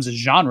becomes a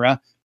genre,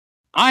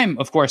 I'm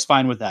of course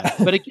fine with that.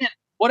 But again,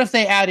 what if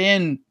they add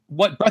in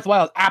what Breath of the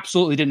Wild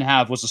absolutely didn't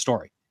have was a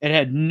story? It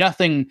had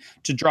nothing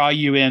to draw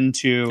you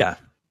into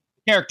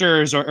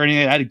characters or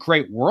anything. It had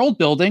great world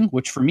building,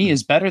 which for me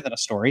is better than a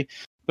story.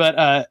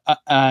 But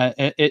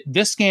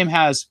this game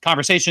has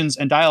conversations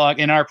and dialogue.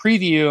 In our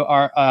preview,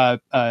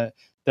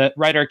 the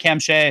writer Cam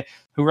Shea,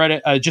 who read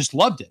it, just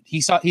loved it. He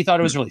thought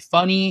it was really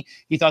funny.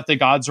 He thought the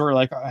gods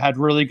had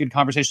really good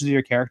conversations with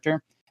your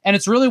character. And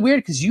it's really weird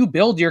because you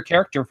build your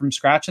character from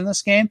scratch in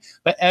this game,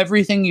 but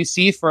everything you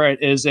see for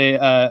it is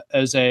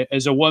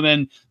a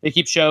woman. They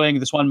keep showing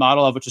this one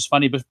model of, which is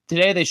funny. But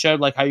today they showed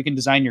like how you can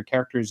design your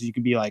characters. You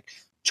can be like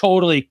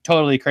totally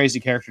crazy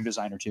character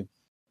designer too.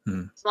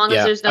 As long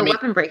as there's no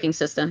weapon breaking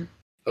system.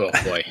 Oh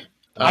boy,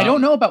 I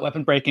don't know about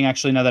weapon breaking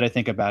actually. Now that I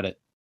think about it.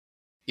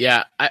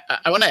 Yeah,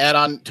 I want to add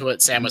on to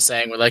what Sam was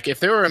saying. Where like, if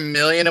there were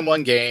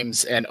 1,000,001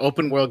 games and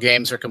open world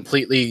games are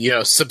completely,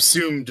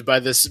 subsumed by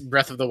this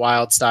Breath of the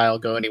Wild style,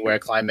 go anywhere,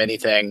 climb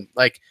anything,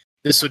 like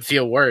this would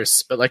feel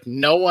worse. But like,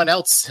 no one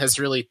else has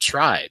really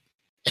tried.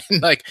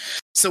 And like,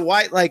 so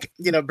why, like,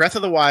 Breath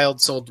of the Wild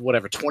sold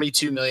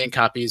 22 million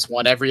copies,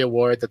 won every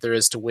award that there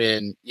is to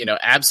win.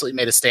 Absolutely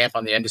made a stamp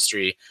on the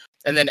industry.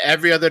 And then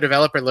every other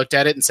developer looked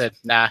at it and said,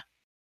 nah.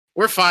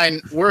 We're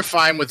fine. We're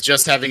fine with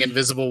just having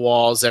invisible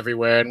walls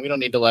everywhere, and we don't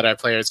need to let our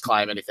players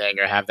climb anything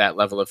or have that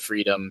level of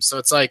freedom. So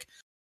it's like,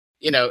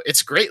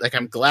 it's great. Like,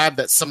 I'm glad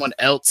that someone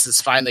else is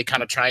finally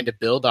kind of trying to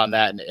build on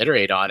that and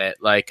iterate on it.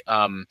 Like,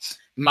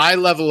 my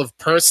level of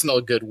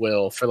personal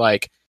goodwill for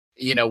like,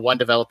 one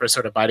developer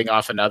sort of biting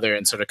off another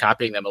and sort of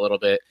copying them a little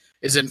bit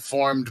is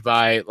informed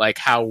by like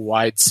how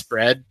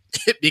widespread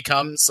it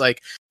becomes.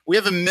 Like, we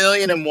have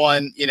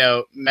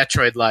 1,000,001,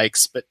 Metroid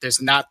likes, but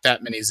there's not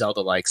that many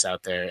Zelda likes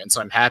out there. And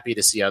so I'm happy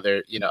to see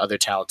other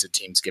talented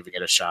teams giving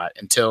it a shot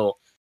until,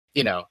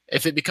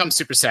 if it becomes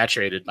super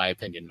saturated, my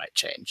opinion might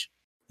change.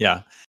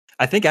 Yeah.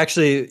 I think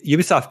actually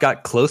Ubisoft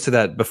got close to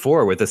that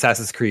before with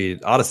Assassin's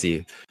Creed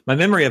Odyssey. My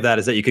memory of that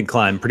is that you can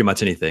climb pretty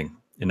much anything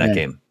in that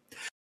game.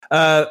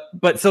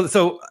 But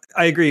so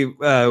I agree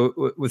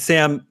with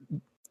Sam.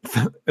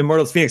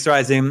 Immortals Phoenix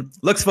Rising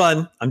looks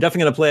fun. I'm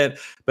definitely going to play it.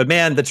 But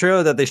man, the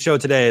trailer that they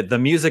showed today, the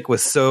music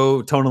was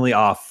so tonally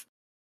off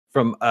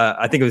from,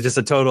 I think it was just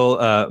a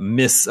total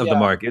miss of the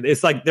mark.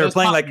 It's like they're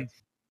playing like,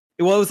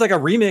 well, it was like a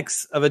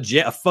remix of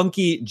a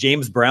funky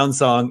James Brown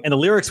song. And the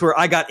lyrics were,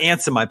 "I got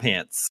ants in my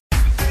pants."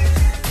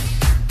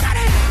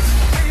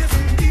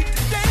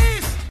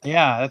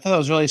 Yeah, I thought that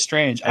was really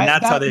strange. And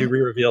that's how they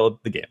re-revealed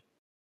the game.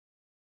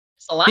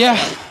 It's a lot.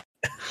 Yeah.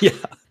 Yeah.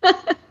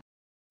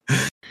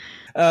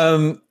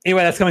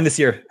 Anyway, that's coming this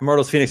year.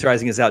 Immortals Phoenix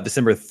Rising is out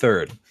December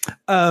 3rd.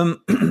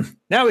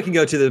 Now we can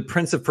go to the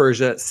Prince of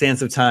Persia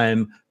Sands of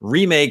Time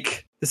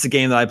remake. This is a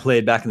game that I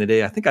played back in the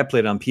day. I think I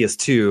played it on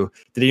PS2.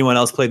 Did anyone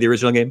else play the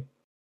original game?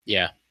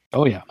 Yeah.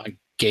 Oh yeah. On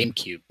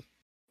GameCube.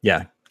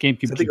 Yeah.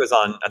 GameCube. So I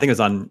think it was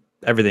on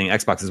everything,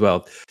 Xbox as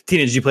well.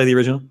 Tina, did you play the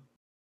original?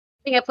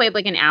 I think I played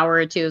like an hour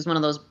or two. It was one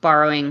of those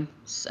borrowing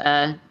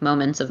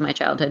moments of my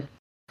childhood.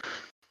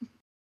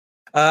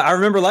 I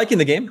remember liking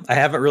the game. I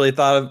haven't really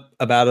thought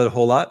about it a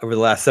whole lot over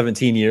the last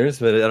 17 years,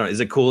 but I don't know. Is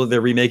it cool that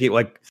they're remaking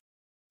like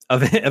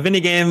of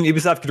any game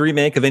Ubisoft could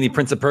remake of any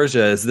Prince of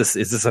Persia? Is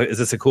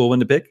this a cool one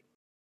to pick?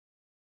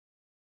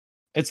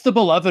 It's the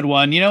beloved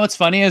one. You know what's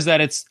funny is that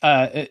it's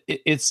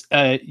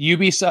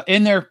Ubisoft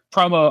in their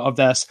promo of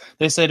this.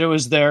 They said it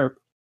was their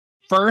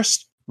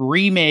first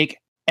remake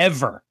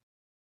ever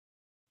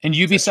in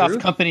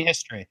Ubisoft company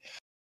history.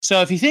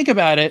 So if you think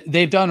about it,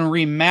 they've done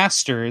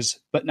remasters,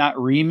 but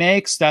not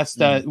remakes. That's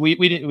we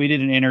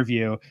did an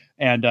interview,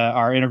 and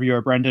our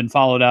interviewer Brendan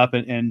followed up,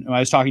 and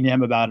I was talking to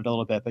him about it a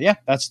little bit. But yeah,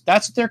 that's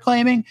what they're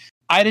claiming.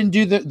 I didn't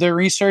do the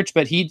research,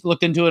 but he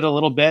looked into it a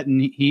little bit,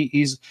 and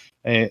he's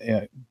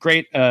a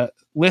great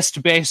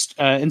list-based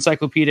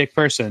encyclopedic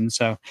person.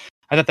 So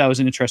I thought that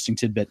was an interesting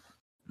tidbit.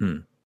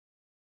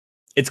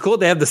 It's cool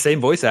they have the same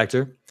voice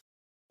actor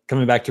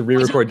coming back to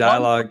re-record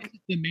dialogue.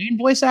 The main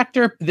voice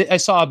actor I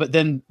saw, but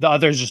then the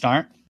others just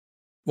aren't.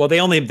 Well, they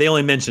only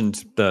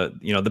mentioned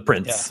the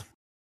prince.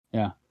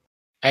 Yeah.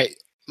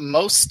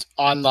 Most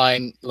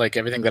online, like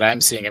everything that I'm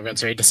seeing,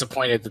 everyone's very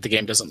disappointed that the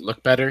game doesn't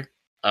look better.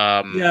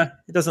 It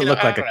doesn't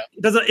look like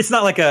it's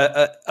not like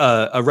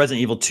a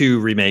Resident Evil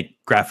 2 remake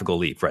graphical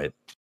leap, right?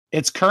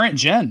 It's current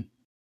gen.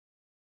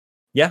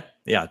 Yeah.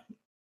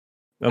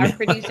 Our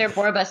producer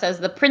Borba says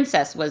the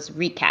princess was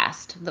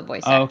recast, the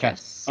voice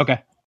actress.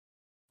 Okay.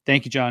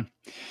 Thank you, John.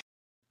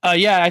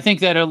 I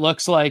think that it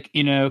looks like,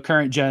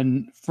 current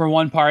gen for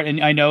one part,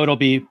 and I know it'll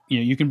be,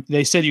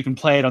 they said you can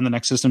play it on the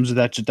next system, so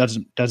that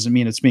doesn't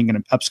mean it's being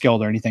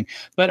upscaled or anything.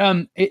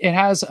 But it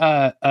has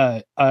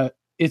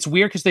it's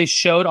weird because they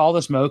showed all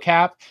this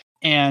mocap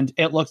and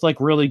it looked like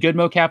really good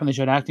mocap and they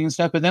showed acting and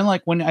stuff. But then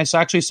like when I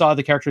actually saw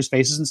the characters'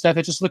 faces and stuff,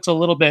 it just looks a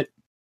little bit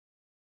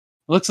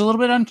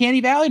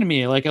Uncanny Valley to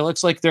me. Like it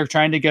looks like they're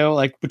trying to go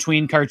like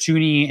between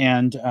cartoony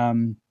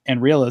and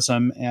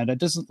realism, and it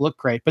doesn't look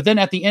great. But then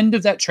at the end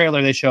of that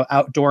trailer, they show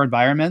outdoor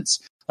environments,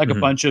 like a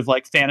bunch of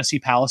like fantasy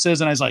palaces,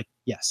 and I was like,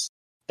 yes,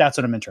 that's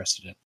what I'm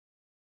interested in.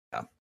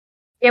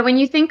 Yeah, when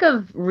you think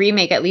of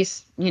remake, at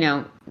least,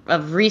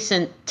 of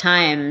recent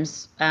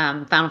times,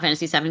 Final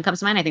Fantasy VII comes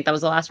to mind. I think that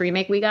was the last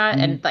remake we got.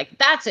 And like,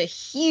 that's a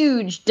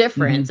huge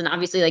difference. And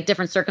obviously like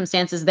different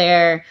circumstances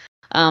there.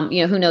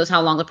 Who knows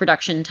how long the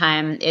production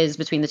time is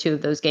between the two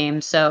of those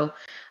games. So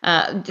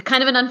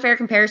kind of an unfair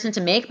comparison to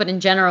make. But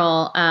in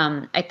general,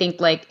 I think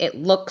like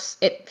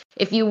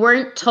if you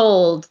weren't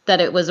told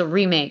that it was a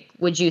remake,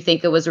 would you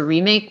think it was a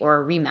remake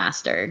or a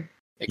remaster?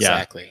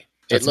 Exactly. Yeah.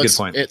 That's a good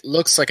point. It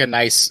looks like a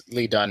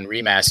nicely done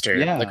remaster.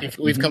 Yeah. Like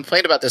we've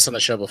complained about this on the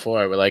show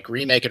before. Where like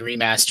remake and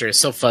remaster is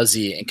so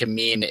fuzzy and can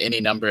mean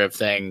any number of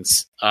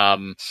things.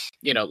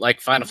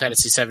 Like Final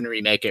Fantasy VII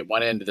remake at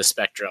one end of the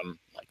spectrum,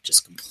 like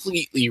just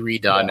completely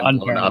redone and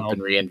blown up and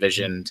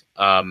re-envisioned.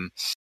 And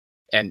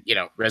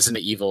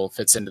Resident Evil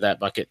fits into that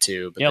bucket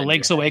too. But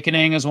Link's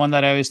Awakening is one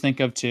that I always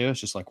think of too. It's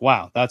just like,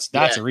 wow, that's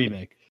a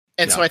remake.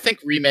 And so I think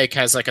remake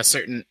has like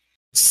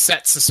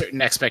sets a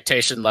certain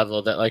expectation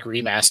level that like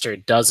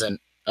remaster doesn't.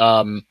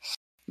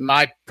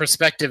 My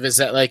perspective is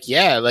that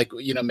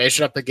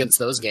measured up against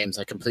those games,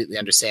 I completely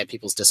understand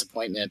people's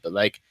disappointment, but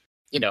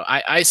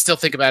I still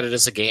think about it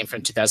as a game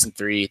from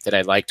 2003 that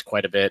I liked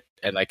quite a bit,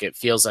 and like it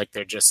feels like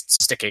they're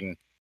just sticking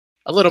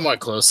a little more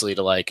closely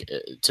to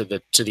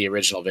the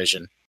original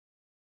vision.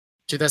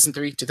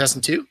 2003,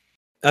 2002?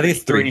 I think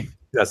it's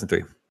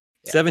 2003.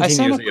 Yeah.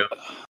 17 years ago.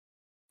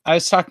 I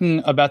was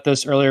talking about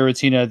this earlier with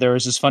Tina. There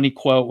was this funny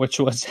quote, which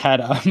was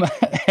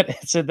it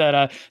said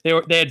that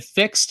they had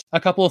fixed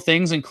a couple of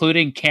things,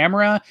 including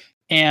camera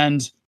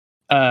and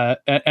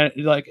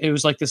like it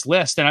was like this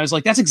list, and I was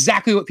like, that's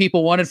exactly what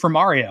people wanted for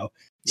Mario.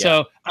 Yeah.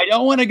 So I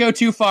don't want to go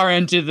too far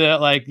into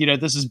the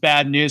this is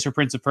bad news for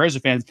Prince of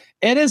Persia fans.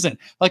 It isn't.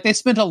 Like they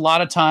spent a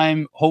lot of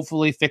time,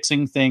 hopefully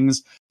fixing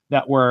things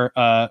that were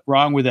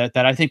wrong with it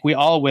that I think we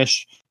all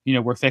wish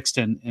were fixed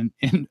in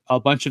a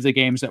bunch of the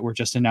games that were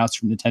just announced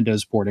from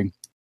Nintendo's porting.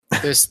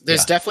 There's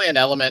definitely an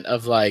element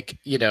of like,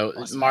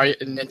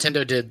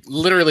 Nintendo did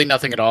literally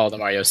nothing at all in the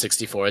Mario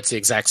 64. It's the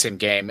exact same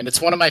game, and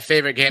it's one of my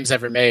favorite games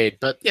ever made.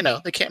 But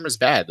the camera's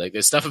bad. Like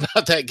there's stuff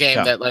about that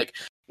game that like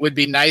would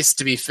be nice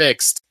to be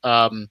fixed.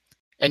 And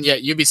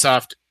yet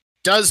Ubisoft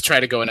does try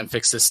to go in and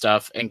fix this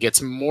stuff and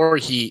gets more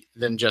heat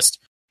than just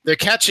they're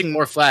catching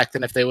more flack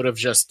than if they would have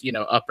just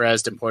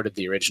up-resed and ported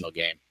the original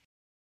game.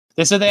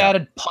 They said they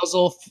added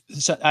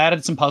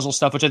some puzzle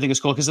stuff, which I think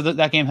is cool because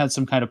that game had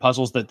some kind of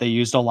puzzles that they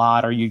used a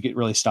lot or you get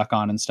really stuck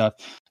on and stuff.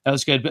 That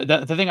was good.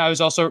 But the thing I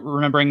was also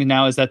remembering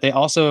now is that they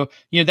also,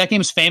 that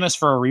game's famous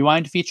for a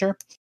rewind feature.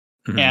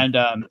 Mm-hmm. And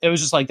it was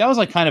just like, that was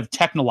like kind of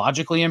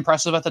technologically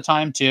impressive at the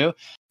time too.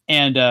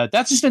 And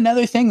that's just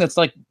another thing that's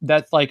like,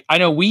 I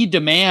know we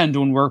demand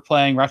when we're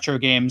playing retro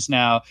games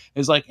now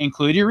is like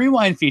include your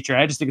rewind feature.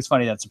 I just think it's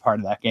funny that's a part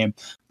of that game.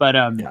 But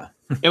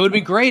it would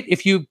be great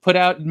if you put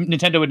out,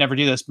 Nintendo would never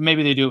do this, but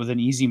maybe they do it with an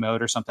easy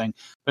mode or something.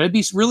 But it'd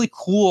be really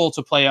cool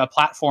to play a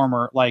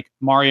platformer like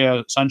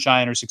Mario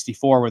Sunshine or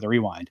 64 with a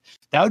rewind.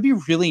 That would be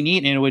really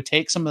neat, and it would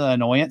take some of the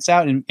annoyance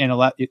out and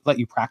let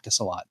you practice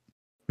a lot.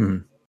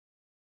 Mm-hmm.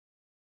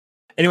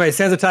 Anyway,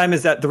 Sands of Time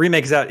is that the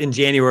remake is out in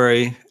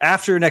January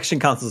after next-gen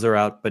consoles are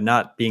out, but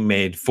not being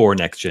made for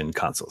next-gen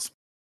consoles.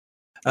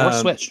 Or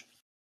Switch.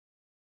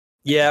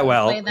 Yeah,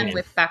 well... Play them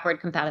with backward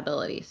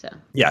compatibility, so...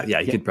 Yeah,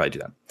 you could probably do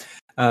that.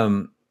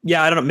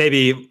 I don't know,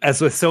 maybe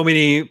as with so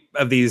many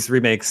of these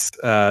remakes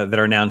that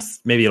are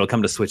announced, maybe it'll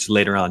come to Switch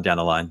later on down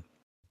the line.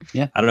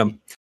 Yeah. I don't know.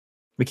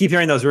 We keep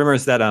hearing those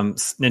rumors that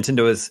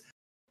Nintendo is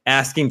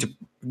asking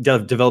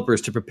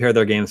developers to prepare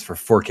their games for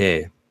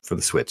 4K for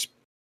the Switch.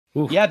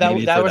 Ooh, yeah,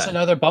 that was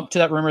another bump to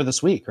that rumor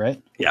this week, right?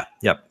 Yeah,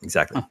 yep,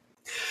 exactly.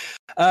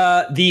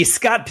 Huh. The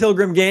Scott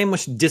Pilgrim game,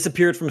 which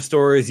disappeared from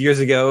stores years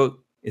ago,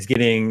 is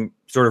getting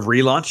sort of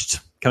relaunched,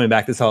 coming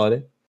back this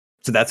holiday.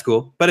 So that's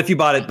cool. But if you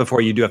bought it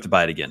before, you do have to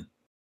buy it again.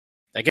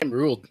 That game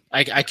ruled.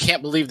 I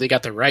can't believe they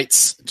got the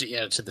rights to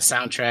the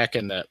soundtrack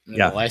and the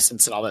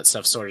license and all that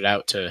stuff sorted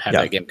out to have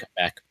that game come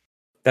back.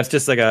 That's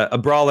just like a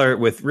brawler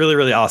with really,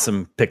 really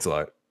awesome pixel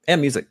art and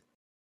music.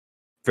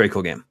 Very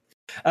cool game.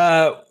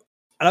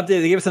 An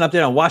update. They gave us an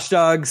update on Watch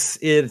Dogs.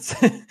 It's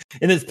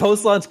in its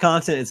post-launch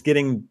content. It's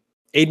getting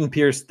Aiden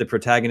Pierce, the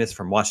protagonist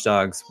from Watch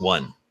Dogs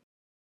 1.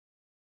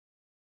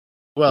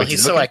 Well,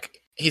 he's so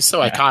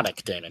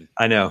iconic, Damon.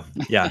 I know.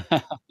 Yeah,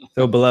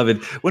 so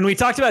beloved. When we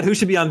talked about who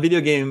should be on video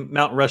game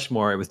Mount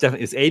Rushmore, it was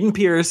Aiden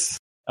Pierce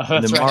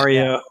and then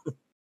Mario.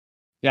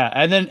 Yeah,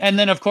 and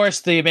then of course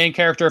the main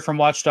character from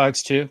Watch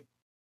Dogs 2.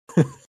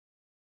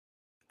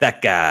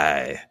 That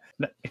guy.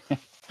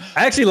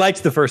 I actually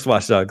liked the first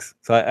Watch Dogs,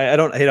 so I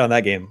don't hate on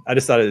that game. I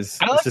just thought it was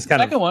just kind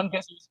of the second one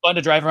because it was fun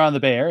to drive around the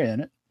Bay Area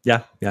in it.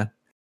 Yeah.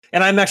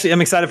 And I'm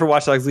excited for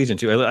Watch Dogs Legion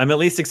too. I'm at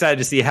least excited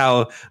to see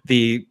how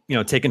the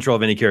take control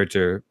of any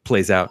character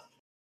plays out.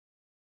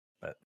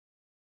 But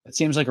it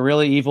seems like a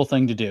really evil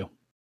thing to do.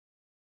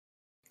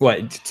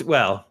 What?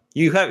 Well,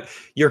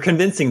 you're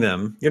convincing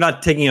them. You're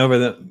not taking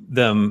over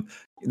them.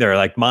 They're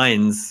like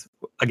minds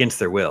against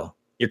their will.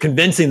 You're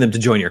convincing them to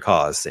join your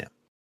cause, Sam.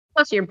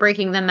 Plus, you're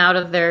breaking them out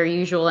of their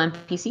usual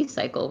NPC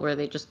cycle where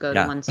they just go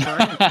to one store.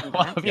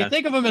 Well, if you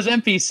think of them as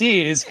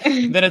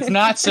NPCs, then it's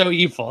not so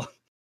evil.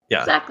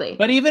 Yeah, exactly.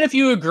 But even if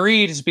you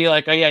agree to be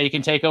like, oh yeah, you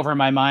can take over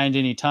my mind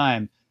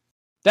anytime,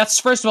 that's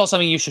first of all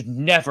something you should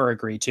never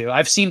agree to.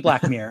 I've seen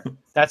Black Mirror.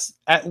 That's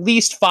at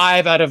least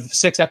 5 out of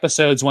 6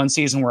 episodes one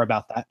season were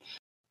about that.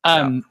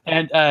 And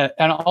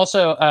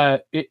also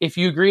if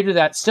you agree to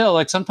that still,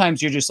 like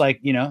sometimes you're just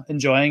like,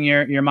 enjoying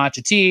your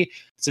matcha tea.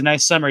 It's a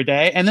nice summer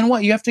day. And then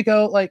what, you have to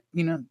go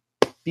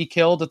be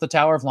killed at the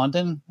Tower of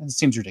London? It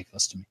seems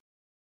ridiculous to me.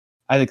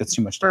 I think it's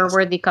too much. For a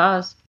worthy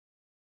cause.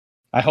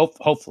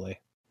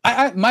 Hopefully.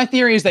 My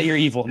theory is that you're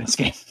evil in this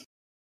game.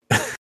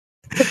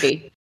 Could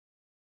be.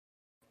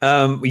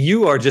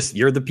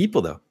 You're the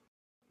people though.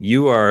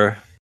 You are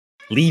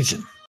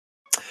Legion.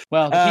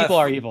 Well, the people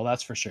are evil,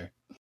 that's for sure.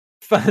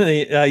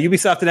 Finally,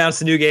 Ubisoft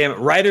announced a new game,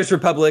 Riders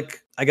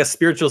Republic. I guess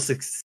spiritual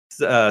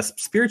successor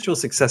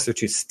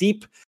to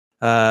Steep,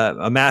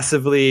 a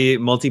massively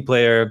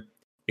multiplayer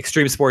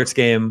extreme sports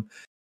game.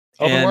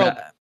 Open world.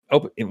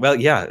 Well,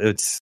 yeah,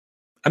 is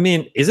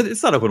it?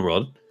 It's not open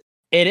world.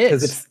 It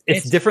is.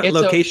 It's different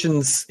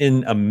locations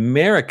in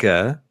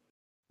America.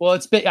 Well,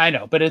 it's big. I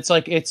know, but it's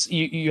like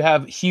you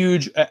have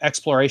huge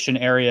exploration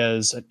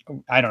areas.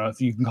 I don't know if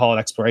you can call it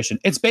exploration.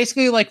 It's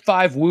basically like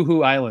 5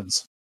 woohoo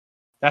islands.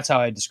 That's how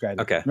I describe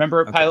it. Okay.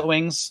 Remember Pilot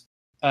Wings?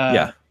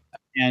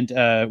 And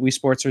Wii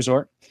Sports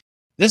Resort.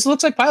 This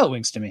looks like Pilot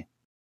Wings to me.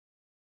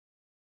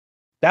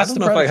 That's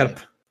the prototype.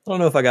 I don't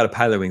know if I got a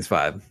Pilot Wings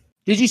 5.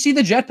 Did you see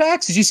the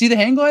jetpacks? Did you see the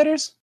hang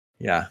gliders?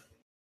 Yeah.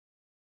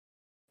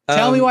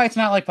 Tell me why it's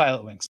not like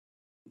Pilot Wings.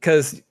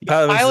 Because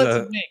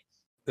Pilot Wings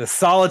is a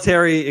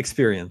solitary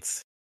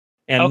experience.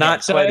 And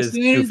not quite as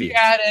goofy. As soon as you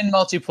add in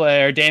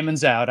multiplayer,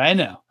 Damon's out. I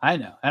know.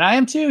 And I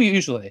am too,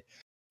 usually.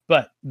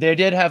 But they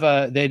do have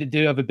a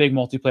big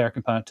multiplayer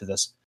component to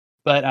this.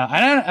 But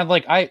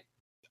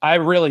I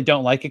really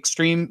don't like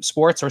extreme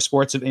sports or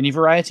sports of any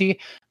variety.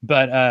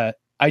 But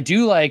I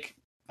do like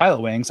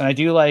Pilot Wings, and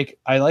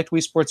I liked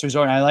Wii Sports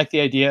Resort. And I like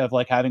the idea of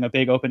like having a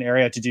big open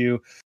area to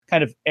do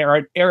kind of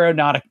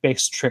aeronautic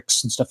based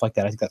tricks and stuff like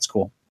that. I think that's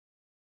cool.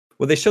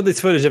 Well, they showed this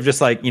footage of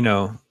just like,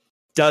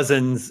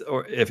 dozens,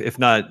 or if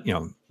not,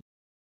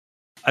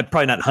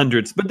 probably not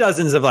hundreds, but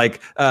dozens of like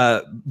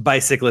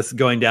bicyclists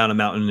going down a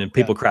mountain and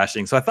people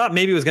crashing. So I thought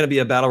maybe it was going to be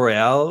a battle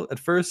royale at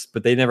first,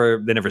 but they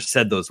never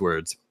said those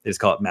words. They just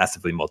call it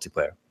massively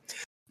multiplayer.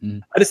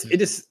 It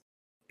just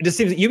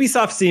seems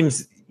Ubisoft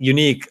seems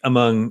unique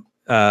among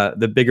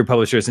the bigger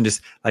publishers, and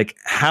just like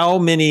how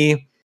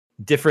many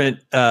different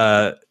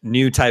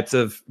new types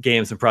of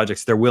games and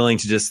projects they're willing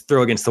to just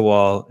throw against the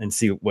wall and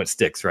see what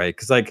sticks, right?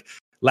 Because like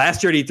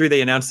last year at E3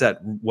 they announced that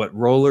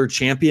Roller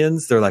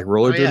Champions, their like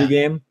roller derby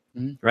game,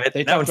 right?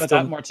 They talked about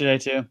that more today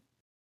too.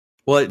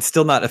 Well, it's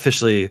still not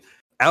officially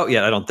out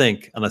yet, I don't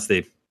think, unless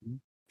they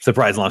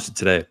surprise launched it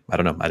today. I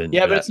don't know. I didn't.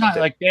 Yeah, but it's not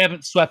like they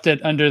haven't swept it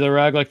under the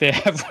rug like they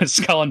have with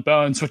Skull and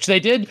Bones, which they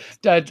did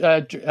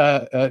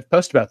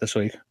post about this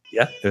week.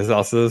 Yeah, there's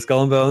also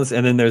Skull and Bones,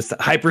 and then there's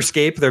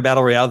Hyperscape, their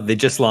battle royale that they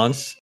just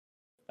launched.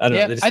 I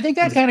don't know. I think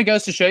that kind of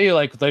goes to show you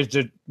like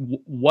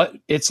what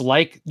it's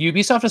like.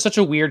 Ubisoft is such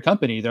a weird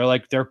company.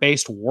 They're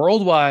based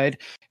worldwide,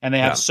 and they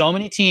have so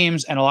many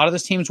teams, and a lot of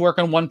those teams work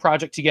on one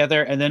project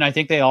together, and then I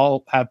think they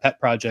all have pet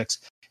projects.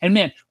 And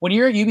man, when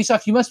you're at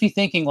Ubisoft, you must be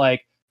thinking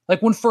like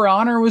when For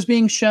Honor was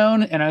being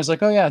shown, and I was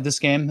like, oh yeah, this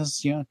game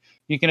is, you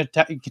can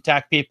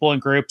attack people in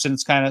groups, and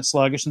it's kind of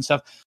sluggish and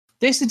stuff.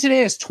 They said today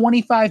has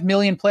 25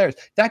 million players.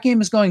 That game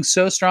is going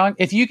so strong.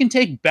 If you can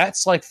take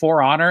bets like For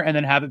Honor and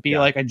then have it be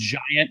like a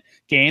giant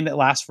game that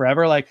lasts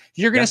forever, like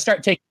you're going to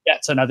start taking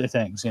bets on other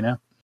things,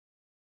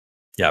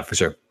 Yeah, for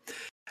sure.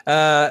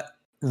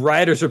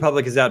 Riders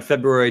Republic is out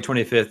February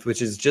 25th,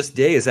 which is just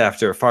days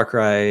after Far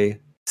Cry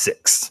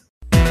 6.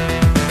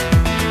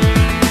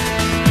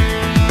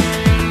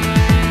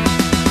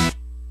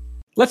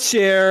 Let's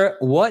share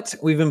what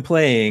we've been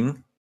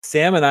playing.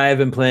 Sam and I have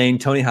been playing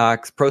Tony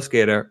Hawk's Pro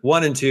Skater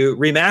 1 and 2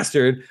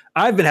 remastered.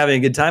 I've been having a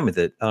good time with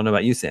it. I don't know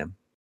about you, Sam.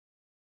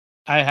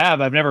 I have.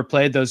 I've never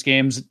played those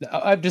games.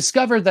 I've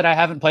discovered that I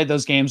haven't played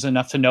those games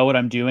enough to know what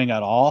I'm doing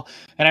at all.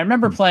 And I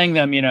remember playing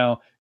them,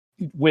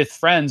 with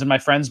friends, and my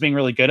friends being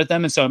really good at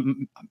them. And so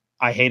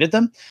I hated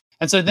them.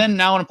 And so then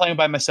now when I'm playing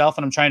by myself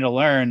and I'm trying to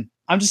learn,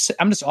 I'm just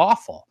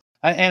awful.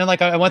 I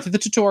went through the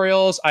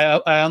tutorials,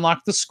 I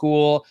unlocked the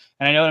school,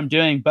 and I know what I'm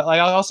doing. But like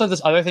also this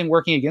other thing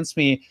working against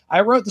me, I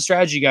wrote the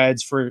strategy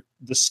guides for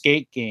the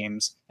skate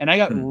games, and I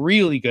got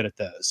really good at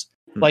those,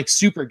 like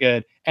super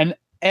good. And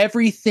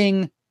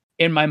everything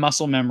in my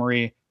muscle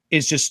memory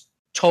is just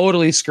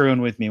totally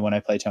screwing with me when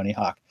I play Tony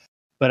Hawk.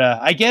 But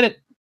I get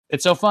it.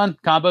 It's so fun.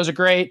 Combos are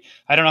great.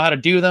 I don't know how to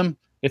do them.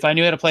 If I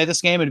knew how to play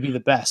this game, it'd be the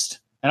best.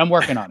 And I'm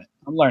working on it.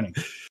 I'm learning.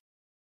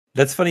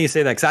 That's funny you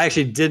say that, because I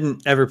actually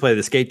didn't ever play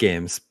the skate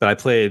games, but I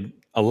played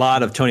a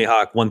lot of Tony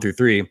Hawk 1 through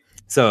 3.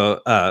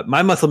 So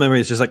my muscle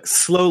memory is just like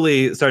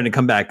slowly starting to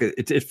come back.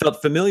 It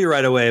felt familiar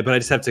right away, but I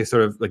just have to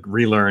sort of like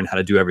relearn how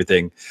to do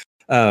everything.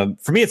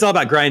 For me, it's all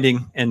about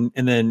grinding and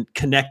then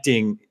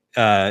connecting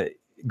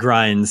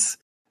grinds.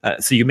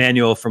 So you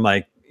manual from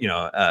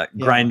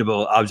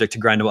grindable object to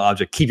grindable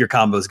object. Keep your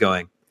combos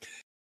going.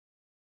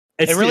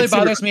 It really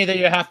bothers me that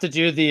you have to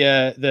do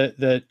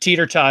the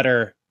teeter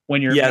totter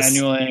when you're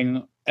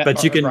manualing.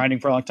 But you can grinding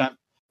for a long time.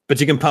 But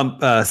you can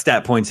pump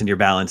stat points in your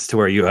balance to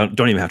where you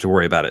don't even have to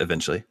worry about it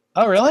eventually.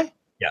 Oh, really?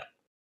 Yeah.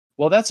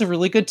 Well, that's a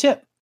really good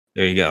tip.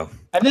 There you go.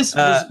 And this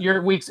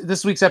is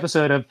this week's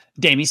episode of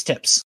Damie's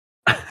Tips.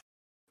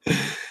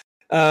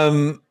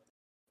 They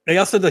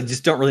also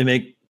just don't really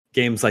make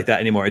games like that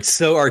anymore. It's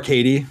so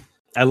arcadey.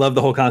 I love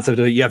the whole concept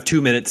of it. You have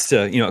 2 minutes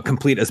to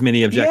complete as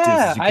many objectives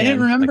as you can. I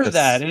didn't remember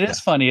that. It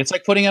is funny. It's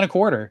like putting in a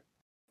quarter.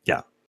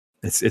 Yeah.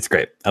 It's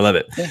great. I love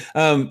it.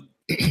 Yeah.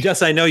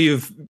 Jess, I know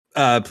you've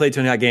played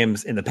Tony Hawk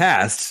games in the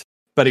past,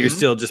 but you're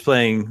still just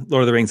playing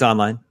Lord of the Rings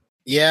Online.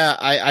 Yeah,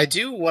 I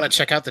do want to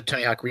check out the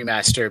Tony Hawk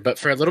remaster, but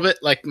for a little bit,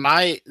 like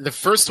the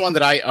first one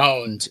that I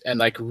owned and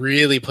like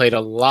really played a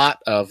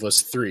lot of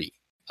was 3.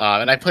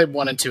 And I played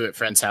 1 and 2 at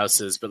friends'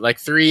 houses, but like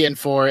 3 and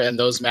 4 and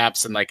those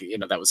maps and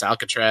that was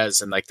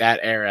Alcatraz and like that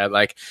era,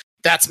 like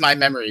that's my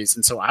memories.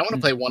 And so I want to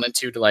play 1 and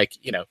 2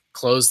 to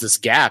close this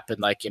gap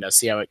and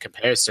see how it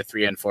compares to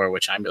 3 and 4,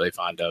 which I'm really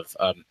fond of.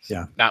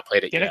 Not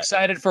played it yet. Get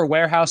excited for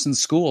Warehouse and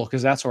School,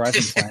 because that's where I've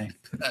been playing.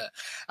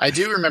 I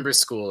do remember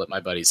School at my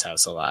buddy's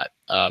house a lot.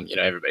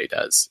 Everybody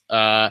does.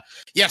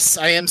 Yes,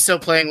 I am still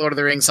playing Lord of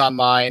the Rings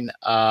Online.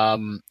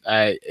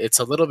 It's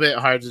a little bit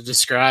hard to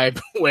describe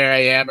where I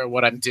am or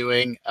what I'm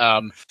doing.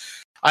 I'm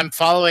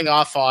following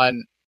off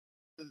on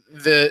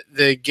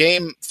the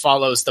game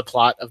follows the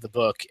plot of the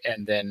book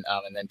and then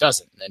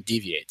doesn't, and then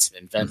deviates and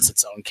invents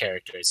its own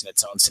characters and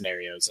its own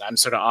scenarios. And I'm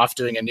sort of off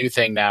doing a new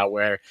thing now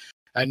where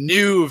a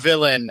new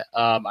villain,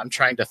 I'm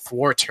trying to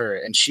thwart her,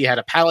 and she had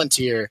a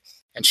Palantir,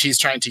 and she's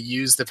trying to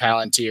use the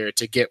Palantir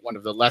to get one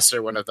of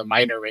the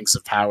minor rings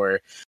of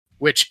power,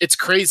 which it's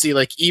crazy.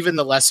 Like even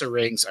the lesser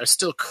rings are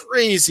still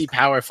crazy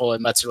powerful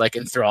and lets her like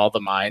enthrall the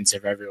minds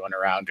of everyone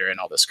around her and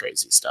all this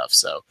crazy stuff.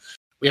 So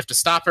we have to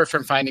stop her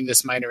from finding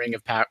this minor ring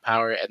of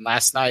power. And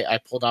last night I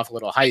pulled off a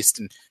little heist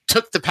and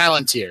took the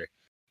Palantir.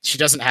 She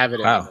doesn't have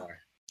it anymore.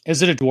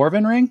 Is it a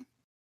dwarven ring?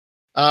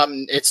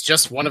 It's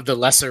just one of the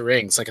lesser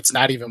rings. Like it's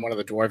not even one of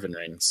the dwarven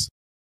rings.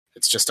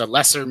 It's just a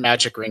lesser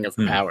magic ring of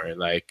power.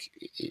 Like,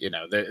 you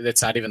know,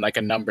 it's not even like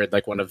a numbered,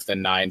 like one of the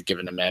 9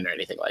 given to men or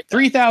anything like that.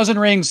 3,000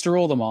 rings to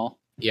rule them all.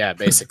 Yeah,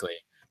 basically.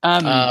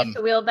 To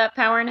wield that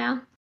power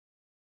now.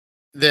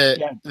 The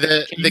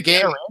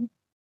game.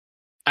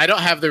 I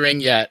don't have the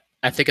ring yet.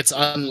 I think it's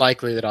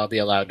unlikely that I'll be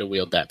allowed to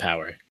wield that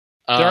power.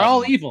 They're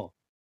all evil.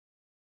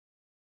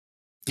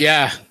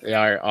 Yeah, they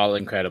are all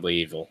incredibly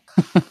evil.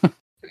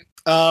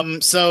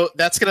 So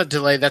that's going to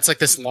delay. That's like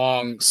this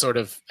long sort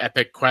of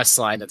epic quest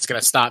line that's going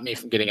to stop me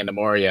from getting into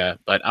Moria,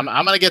 but I'm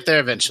going to get there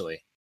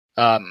eventually.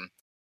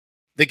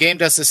 The game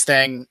does this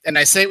thing, and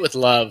I say it with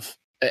love.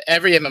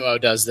 Every MMO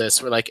does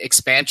this, where like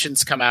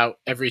expansions come out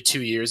every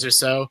 2 years or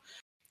so,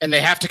 and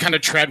they have to kind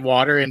of tread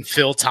water and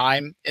fill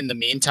time in the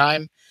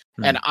meantime.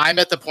 And I'm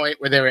at the point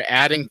where they were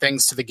adding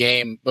things to the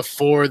game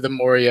before the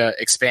Moria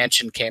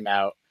expansion came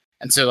out.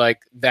 And so, like,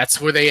 that's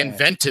where they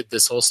invented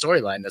this whole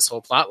storyline, this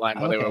whole plot line,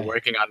 while they were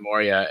working on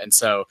Moria. And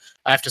so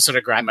I have to sort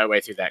of grind my way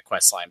through that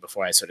quest line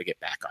before I sort of get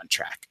back on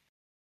track.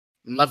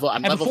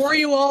 Before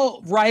you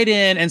all write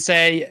in and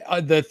say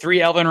the 3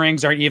 elven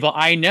rings are evil,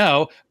 I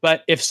know.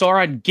 But if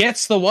Sauron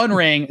gets the One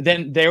Ring,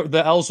 then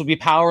the elves will be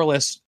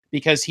powerless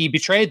because he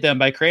betrayed them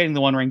by creating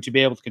the One Ring to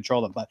be able to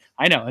control them. But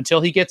I know, until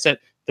he gets it,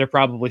 they're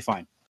probably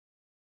fine.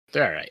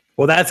 They're all right.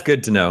 Well, that's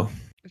good to know.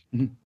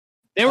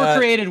 They were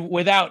created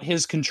without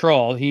his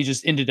control. He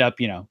just ended up,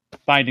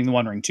 binding the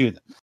One Ring to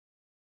them.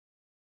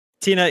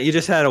 Tina, you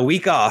just had a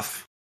week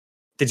off.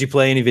 Did you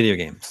play any video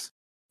games?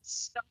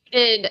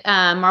 Started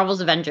Marvel's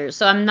Avengers.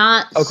 So I'm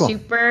not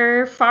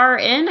super far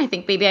in. I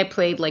think maybe I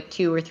played like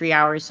 2 or 3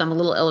 hours. So I'm a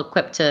little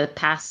ill-equipped to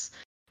pass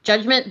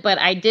judgment. But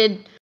I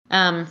did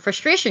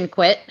frustration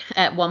quit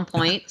at one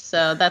point.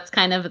 So that's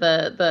kind of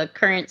the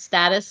current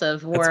status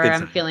of where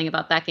I'm feeling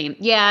about that game.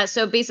 Yeah,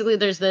 so basically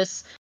there's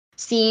this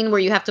scene where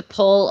you have to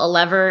pull a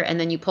lever, and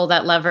then you pull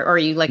that lever, or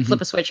you like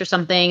flip a switch or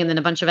something, and then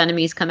a bunch of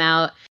enemies come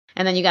out,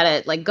 and then you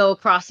gotta like go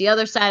across the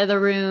other side of the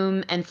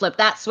room and flip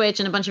that switch,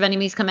 and a bunch of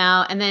enemies come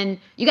out, and then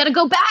you gotta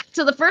go back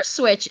to the first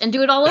switch and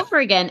do it all over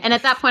again. And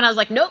at that point I was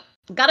like, nope,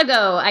 gotta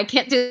go. I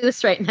can't do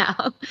this right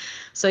now.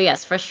 So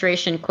yes,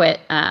 frustration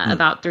quit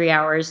about 2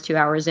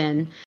 hours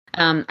in.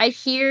 I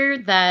hear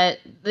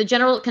that the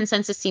general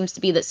consensus seems to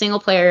be that single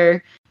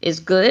player is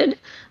good,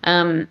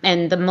 and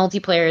the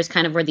multiplayer is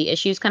kind of where the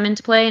issues come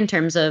into play in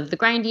terms of the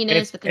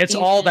grindiness. It's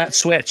all that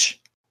switch.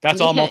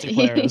 That's all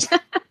multiplayer is.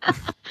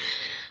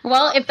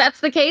 Well, if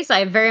that's the case,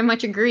 I very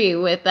much agree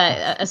with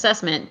that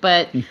assessment.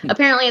 But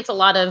apparently it's a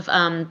lot of,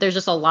 there's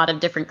just a lot of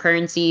different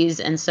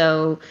currencies. And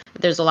so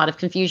there's a lot of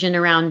confusion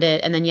around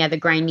it. And then, the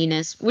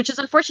grindiness, which is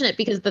unfortunate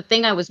because the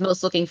thing I was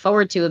most looking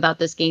forward to about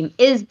this game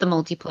is the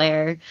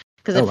multiplayer.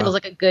 Because it feels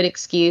like a good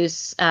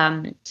excuse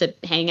to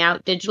hang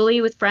out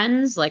digitally with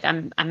friends. Like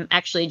I'm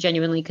actually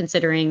genuinely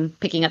considering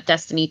picking up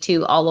Destiny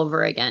 2 all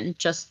over again,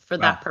 just for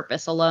that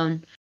purpose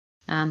alone.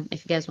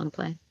 If you guys want to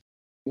play,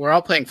 we're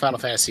all playing Final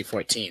Fantasy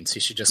 14, so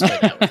you should just play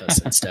that with us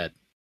instead.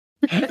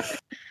 That's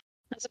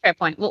a fair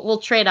point. We'll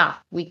trade off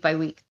week by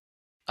week.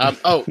 I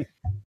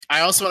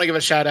also want to give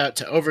a shout out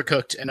to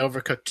Overcooked and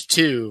Overcooked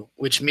 2,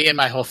 which me and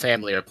my whole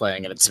family are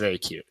playing, and it's very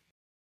cute.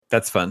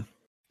 That's fun.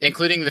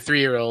 Including the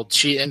 3-year-old.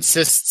 She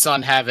insists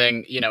on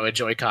having, a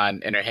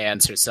Joy-Con in her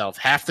hands herself.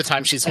 Half the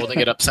time she's holding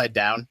it upside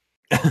down.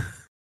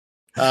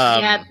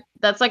 Yeah,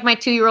 that's like my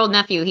 2-year-old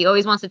nephew. He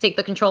always wants to take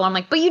the controller. I'm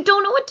like, but you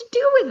don't know what to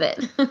do with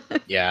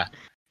it. Yeah.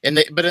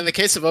 But in the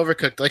case of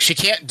Overcooked, like she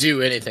can't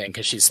do anything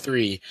because she's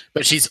 3,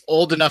 but she's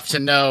old enough to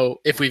know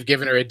if we've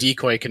given her a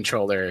decoy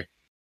controller,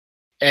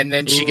 and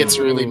then she gets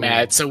really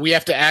mad. So we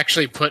have to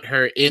actually put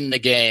her in the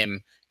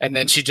game, and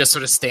then she just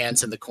sort of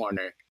stands in the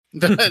corner.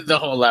 The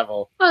whole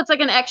level. Well, it's like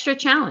an extra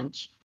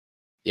challenge.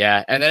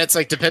 Yeah, and then it's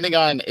like, depending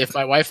on if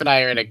my wife and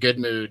I are in a good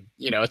mood,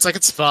 it's like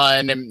it's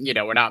fun and,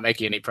 we're not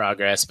making any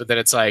progress. But then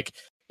it's like,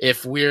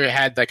 if we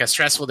had like a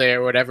stressful day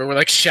or whatever, we're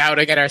like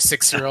shouting at our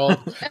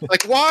 6-year-old,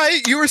 like,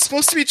 why? You were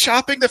supposed to be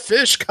chopping the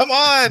fish. Come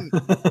on.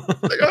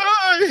 Like,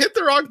 I hit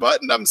the wrong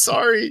button. I'm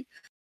sorry.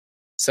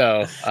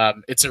 So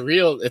it's a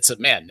real test.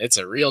 I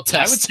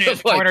would say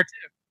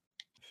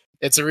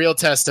it's a real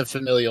test of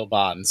familial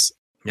bonds.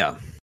 Yeah.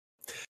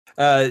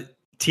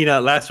 Tina,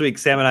 last week,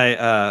 Sam and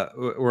I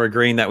were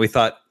agreeing that we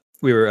thought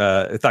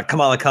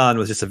Kamala Khan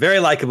was just a very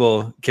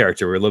likable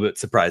character. We're a little bit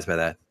surprised by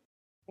that.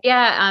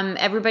 Yeah,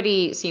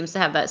 everybody seems to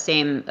have that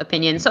same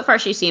opinion. So far,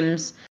 she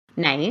seems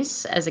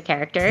nice as a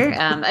character.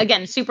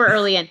 Again, super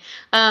early in.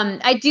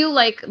 I do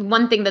like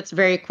one thing that's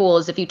very cool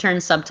is if you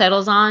turn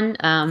subtitles on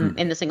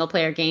in the single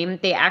player game,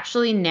 they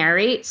actually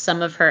narrate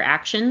some of her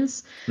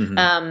actions,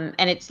 and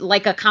it's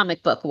like a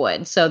comic book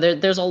would. So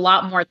there's a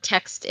lot more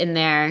text in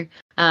there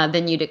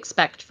than you'd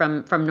expect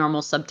from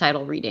normal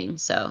subtitle reading.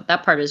 So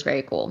that part is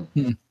very cool.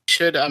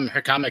 should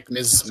her comic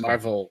Ms.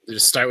 Marvel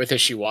just start with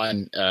issue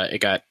 1.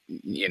 It got,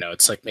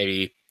 it's like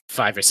maybe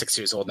 5 or 6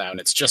 years old now, and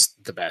it's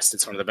just the best.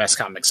 It's one of the best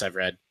comics I've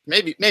read,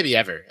 maybe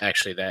ever.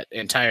 Actually, that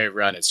entire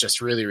run is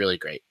just really, really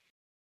great.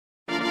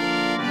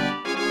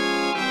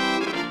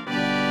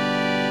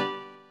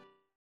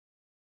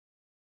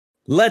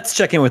 Let's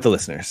check in with the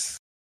listeners.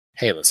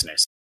 Hey,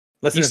 listeners.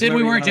 You said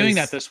we weren't doing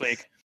that this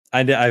week.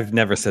 I've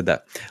never said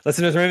that.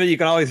 Listeners, remember you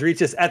can always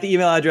reach us at the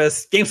email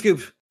address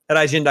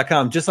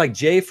gamescoop@ign.com, just like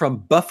Jay from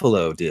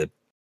Buffalo did.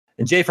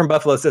 And Jay from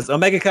Buffalo says,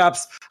 Omega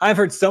Cops, I've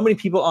heard so many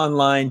people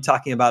online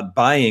talking about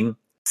buying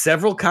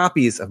several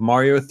copies of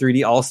Mario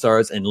 3D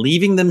All-Stars and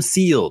leaving them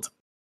sealed.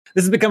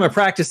 This has become a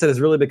practice that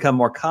has really become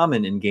more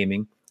common in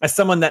gaming. As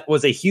someone that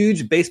was a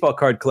huge baseball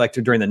card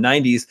collector during the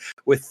 90s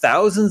with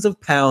thousands of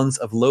pounds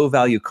of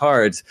low-value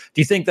cards,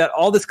 do you think that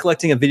all this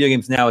collecting of video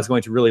games now is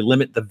going to really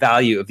limit the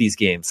value of these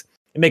games?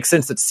 It makes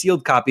sense that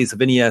sealed copies of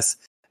NES,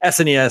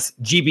 SNES,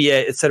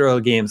 GBA, etc.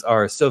 games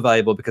are so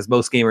valuable because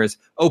most gamers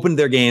opened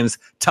their games,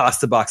 tossed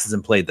the boxes,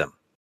 and played them.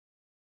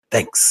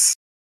 Thanks.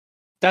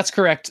 That's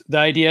correct. The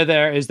idea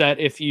there is that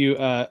if you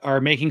are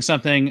making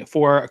something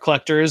for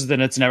collectors, then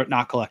it's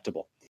not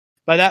collectible.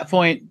 By that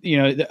point,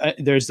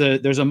 there's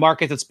a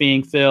market that's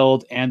being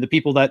filled, and the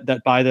people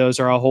that buy those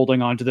are all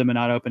holding on to them and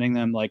not opening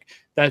them. Like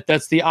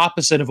that's the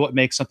opposite of what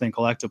makes something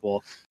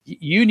collectible.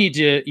 You need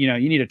to, you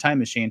need a time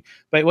machine.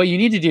 But what you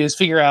need to do is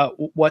figure out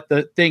what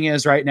the thing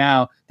is right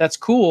now that's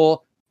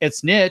cool.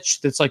 It's niche.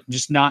 That's like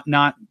just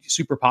not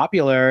super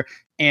popular.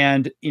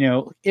 And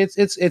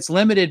it's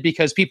limited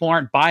because people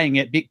aren't buying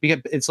it.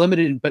 It's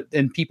limited,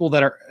 and people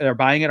that are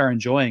buying it are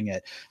enjoying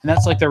it, and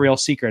that's like the real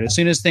secret. As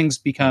soon as things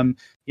become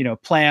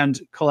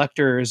planned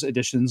collectors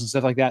editions and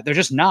stuff like that, they're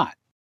just not.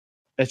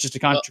 That's just a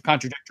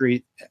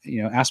contradictory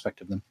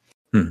aspect of them.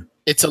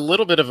 It's a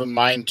little bit of a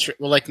mind trick.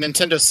 Well, like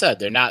Nintendo said,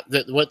 they're not.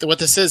 What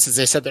this is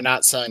they said they're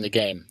not selling the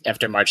game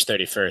after March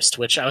 31st,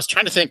 which I was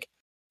trying to think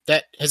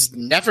that has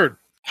never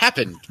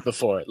happened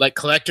before. Like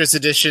collector's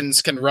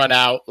editions can run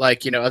out,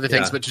 like other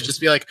things, but to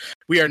just be like,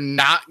 we are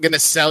not going to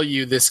sell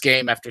you this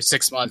game after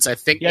 6 months. I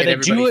think they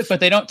do it, but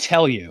they don't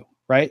tell you,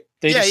 right?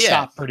 They just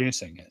stop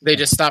producing it. They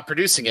just stop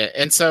producing it,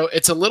 and so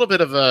it's a little bit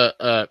of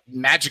a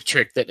magic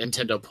trick that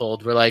Nintendo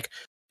pulled. Where like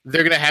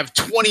they're going to have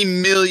 20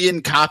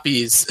 million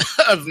copies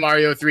of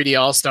Mario 3D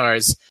All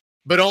Stars,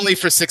 but only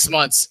for 6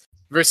 months.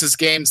 Versus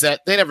games that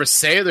they never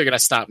say they're going to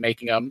stop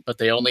making them, but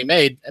they only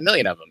made 1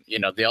 million of them.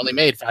 They only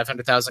made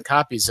 500,000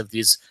 copies of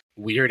these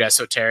weird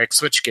esoteric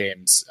Switch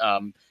games.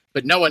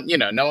 But no one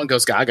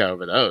goes gaga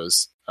over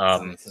those.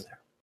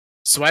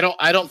 So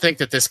I don't think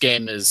that this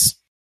game is.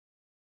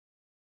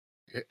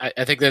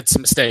 I think that's a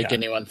mistake. Yeah.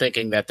 Anyone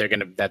thinking that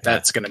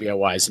that's going to be a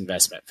wise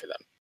investment for them.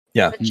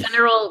 Yeah. The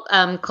general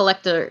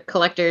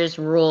collectors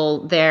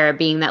rule there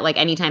being that like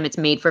anytime it's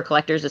made for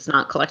collectors, it's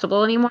not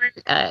collectible anymore.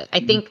 I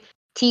think.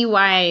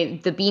 TY,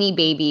 the Beanie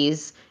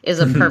Babies, is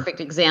a perfect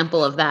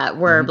example of that,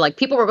 where like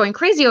people were going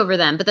crazy over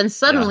them, but then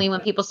suddenly when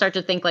people start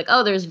to think like,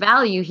 oh, there's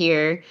value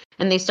here,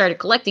 and they started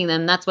collecting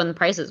them, that's when the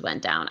prices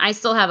went down. I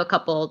still have a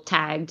couple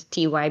tagged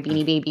TY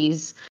Beanie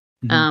Babies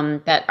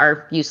that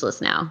are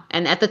useless now,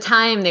 and at the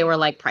time they were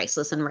like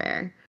priceless and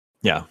rare.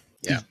 Yeah.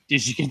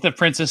 Did you get the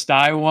Princess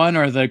Di one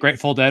or the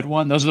Grateful Dead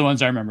one? Those are the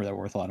ones I remember that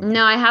were worth a lot of money.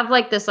 No, I have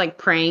like this like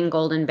praying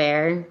golden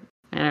bear.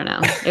 I don't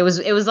know. It was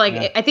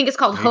like I think it's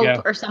called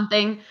Hope or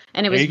something,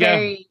 and it was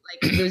very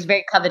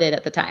coveted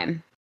at the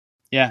time.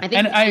 Yeah, I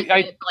think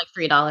I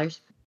for like $3.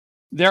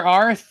 There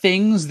are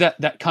things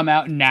that come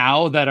out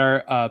now that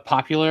are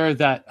popular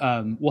that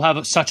will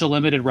have such a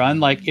limited run.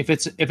 Like if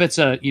it's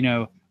a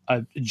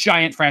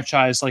giant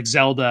franchise like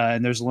Zelda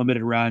and there's a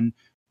limited run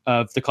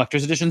of the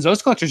collector's editions,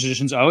 those collector's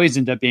editions always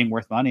end up being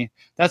worth money.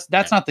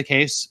 That's not the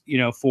case,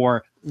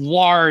 for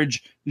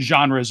large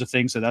genres of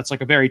things. So that's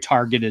like a very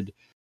targeted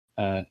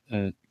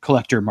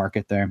collector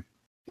market there.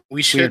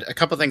 We should a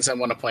couple things I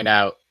want to point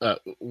out.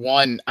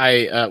 One,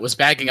 I was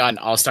bagging on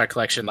All-Star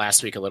Collection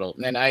last week a little,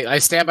 and I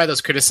stand by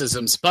those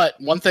criticisms. But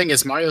one thing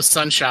is Mario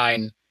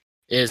Sunshine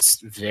is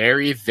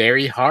very,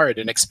 very hard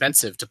and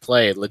expensive to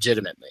play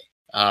legitimately.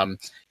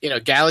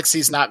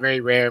 Galaxy's not very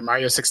rare.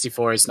 Mario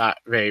 64 is not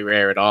very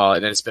rare at all,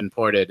 and it's been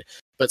ported.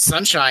 But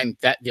Sunshine,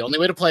 that the only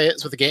way to play it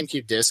is with a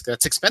GameCube disc.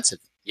 That's expensive.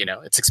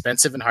 It's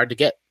expensive and hard to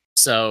get.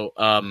 So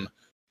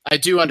I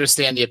do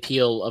understand the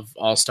appeal of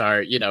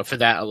All-Star, for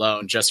that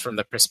alone, just from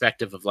the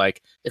perspective of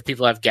like if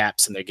people have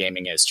gaps in their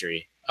gaming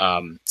history.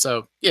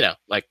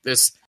 Like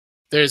there's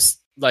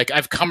like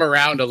I've come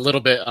around a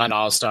little bit on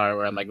All-Star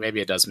where I'm like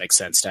maybe it does make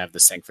sense to have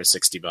this thing for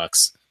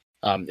 $60.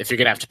 If you're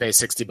gonna have to pay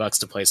 $60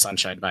 to play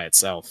Sunshine by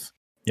itself.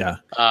 Yeah.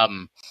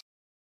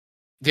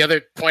 The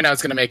other point I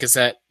was gonna make is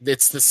that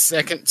it's the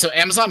second. So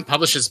Amazon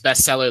publishes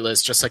bestseller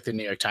lists just like the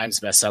New York Times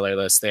bestseller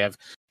list. They have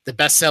the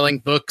best-selling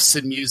books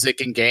and music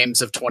and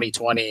games of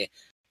 2020.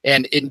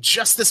 And in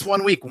just this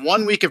 1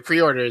 week of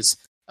pre-orders,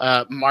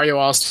 Mario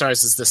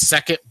All-Stars is the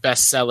second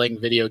best-selling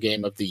video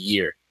game of the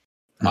year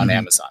on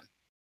Amazon,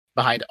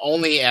 behind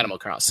only Animal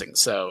Crossing.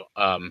 So,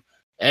 go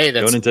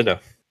Nintendo.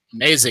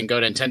 amazing, go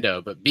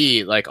Nintendo. But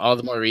B, like all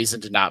the more reason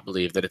to not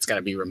believe that it's going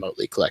to be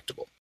remotely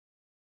collectible.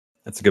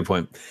 That's a good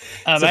point.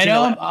 So, I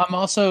know Tina, I'm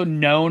also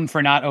known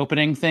for not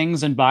opening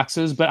things in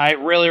boxes, but I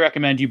really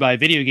recommend you buy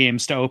video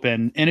games to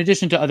open in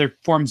addition to other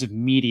forms of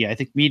media. I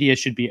think media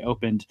should be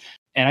opened.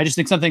 And I just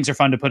think some things are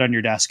fun to put on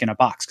your desk in a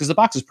box because the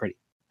box is pretty.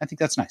 I think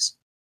that's nice.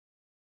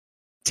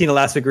 Tina,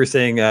 last week we were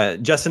saying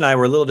Justin and I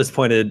were a little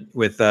disappointed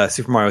with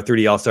Super Mario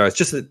 3D All-Stars.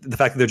 Just the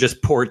fact that they're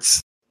just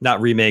ports,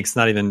 not remakes,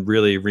 not even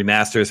really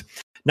remasters,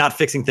 not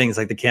fixing things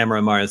like the camera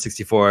in Mario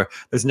 64.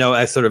 There's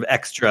no sort of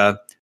extra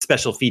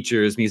special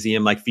features,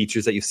 museum-like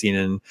features that you've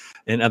seen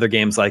in other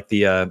games like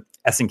the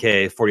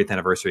SNK 40th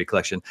Anniversary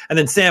Collection. And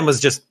then Sam was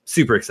just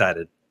super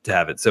excited to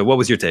have it. So what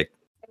was your take?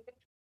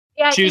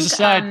 Yeah, Choose a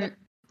side.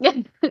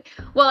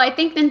 Well, I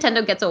think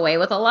Nintendo gets away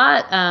with a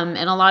lot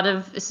in a lot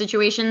of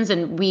situations,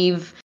 and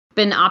we've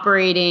been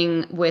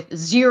operating with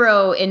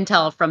zero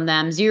intel from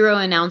them, zero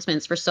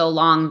announcements for so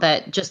long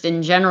that just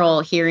in general,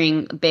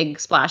 hearing a big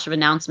splash of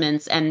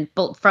announcements and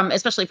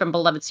especially from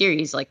beloved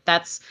series, like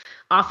that's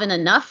often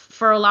enough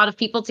for a lot of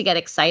people to get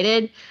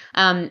excited.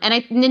 And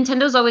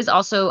Nintendo's always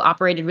also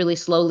operated really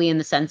slowly in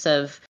the sense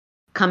of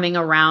coming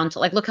around to,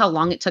 like, look how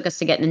long it took us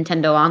to get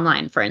Nintendo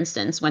Online, for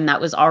instance, when that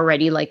was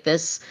already like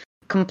this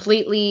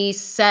completely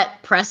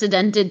set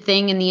precedented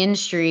thing in the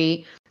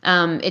industry.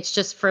 It's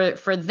just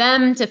for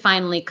them to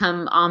finally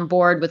come on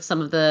board with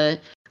some of the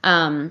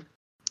other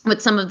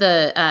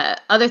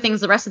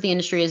things the rest of the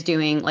industry is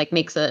doing, like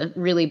makes a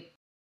really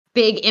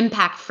big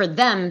impact for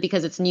them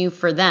because it's new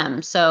for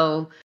them.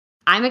 So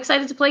I'm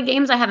excited to play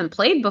games I haven't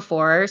played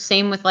before.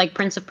 Same with like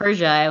Prince of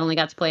Persia. I only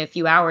got to play a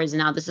few hours, and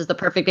now this is the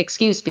perfect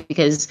excuse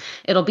because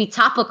it'll be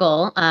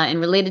topical and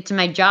related to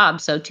my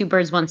job. So 2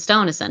 birds, 1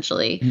 stone,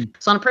 essentially.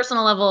 So on a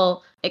personal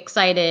level,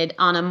 excited.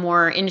 On a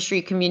more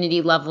industry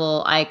community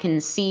level, I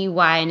can see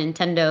why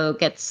Nintendo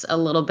gets a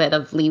little bit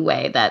of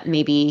leeway that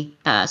maybe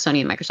Sony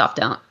and Microsoft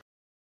don't.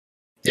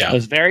 Yeah, It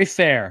was very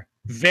fair.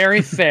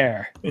 Very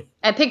fair.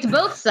 I picked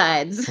both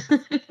sides.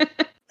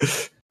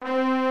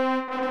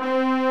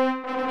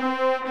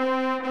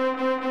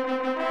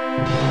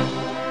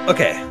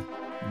 Okay,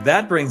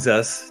 that brings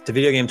us to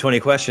Video Game 20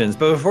 questions.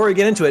 But before we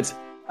get into it,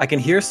 I can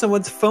hear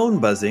someone's phone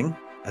buzzing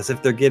as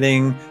if they're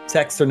getting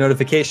texts or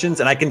notifications,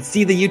 and I can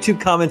see the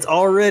YouTube comments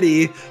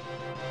already.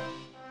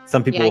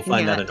 Some people will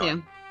find that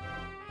annoying.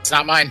 It's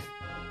not mine.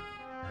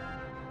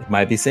 It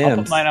might be I'll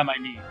Sam's. put mine on my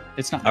knee.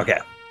 It's not. Okay.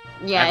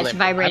 Yeah, I it's blame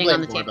vibrating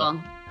on the Borbo.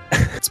 table.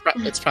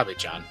 It's probably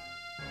John.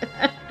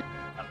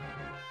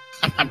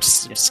 I'm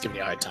just giving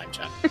you a hard time,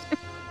 John.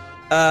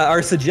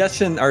 Our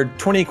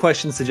 20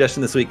 question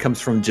suggestion this week comes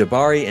from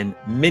Jabari in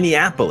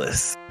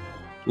Minneapolis.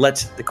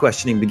 Let the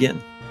questioning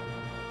begin.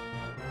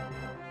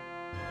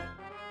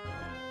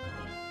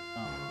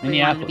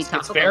 Minneapolis.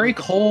 It's very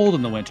cold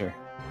in the winter.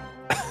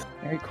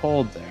 Very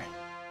cold there.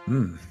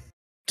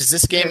 Does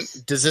this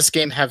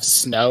game have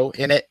snow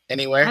in it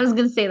anywhere? I was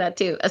going to say that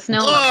too. A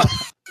snow level.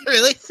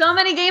 Really? So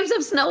many games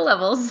have snow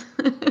levels.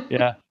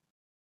 Yeah.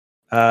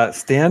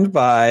 Stand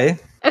by.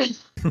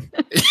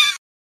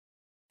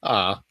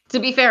 To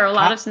be fair, a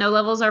lot of snow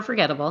levels are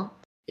forgettable.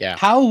 Yeah.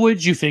 How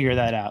would you figure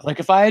that out? Like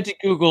if I had to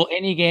Google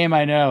any game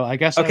I know, I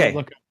guess I would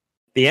look.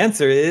 The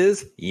answer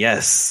is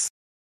yes.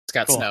 It's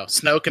got snow.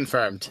 Snow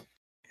confirmed.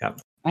 Yeah.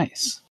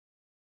 Nice.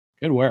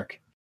 Good work.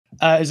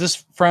 Is this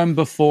from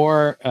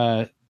before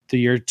the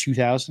year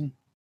 2000?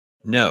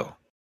 No.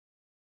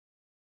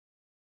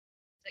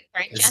 Is it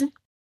current gen?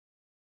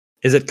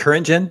 Is it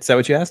current gen? Is that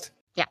what you asked?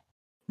 Yeah.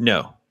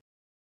 No.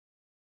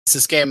 Is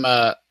this game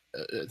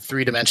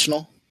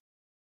 3-dimensional?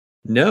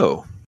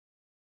 No.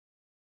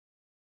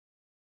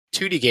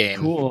 2D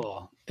game.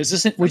 Cool. Is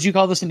this? Would you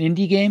call this an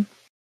indie game?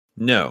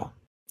 No.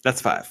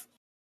 That's 5.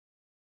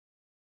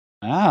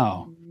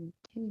 Wow.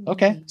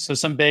 Okay. So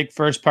some big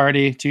first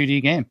party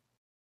 2D game.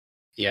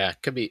 Yeah,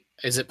 could be.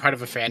 Is it part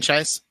of a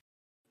franchise?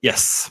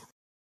 Yes.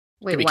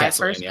 Wait, Could be why Castlevania.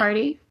 first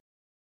party?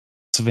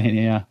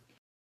 Pennsylvania.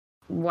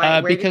 Why?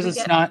 Because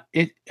it's not.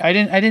 I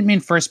didn't mean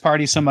first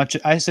party so much.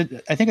 I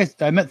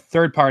meant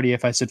third party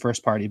if I said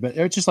first party, but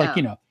it's just like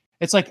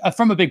it's like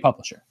from a big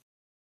publisher.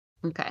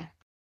 Okay.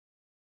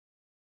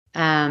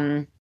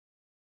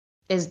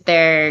 Is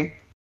there?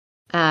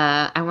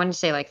 I wanted to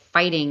say like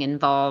fighting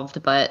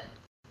involved, but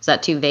is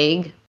that too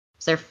vague?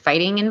 Is there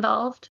fighting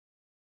involved?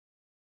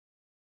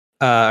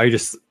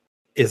 Is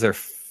there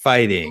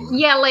fighting?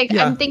 Yeah,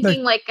 I'm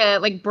thinking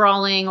like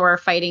brawling or a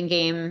fighting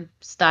game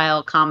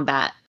style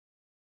combat.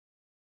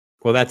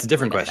 Well, that's a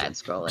different question.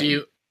 Do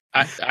you?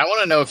 I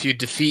want to know if you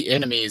defeat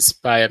enemies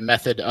by a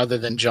method other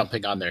than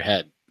jumping on their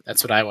head.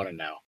 That's what I want to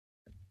know.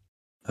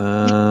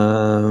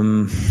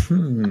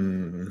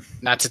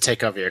 Not to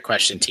take over your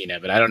question, Tina,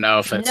 but I don't know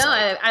if it's. No,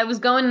 I was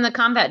going in the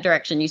combat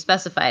direction. You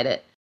specified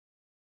it.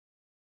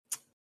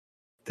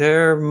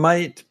 There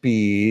might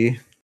be.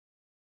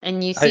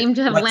 And you seem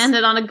to have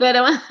landed on a good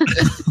one.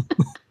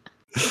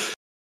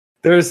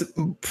 There's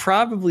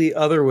probably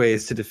other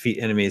ways to defeat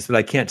enemies, but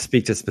I can't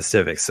speak to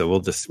specifics, so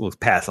we'll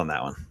pass on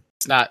that one.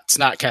 It's not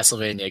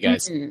Castlevania,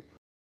 guys.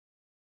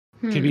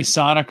 Could be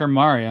Sonic or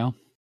Mario.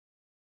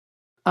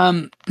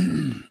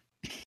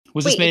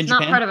 Was this Wait, made in it's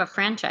not Japan? part of a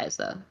franchise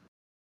though.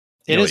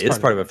 It is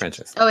part of a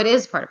franchise. Oh, it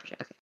is part of a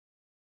franchise. Okay.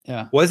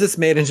 Yeah. Was this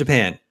made in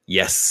Japan?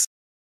 Yes.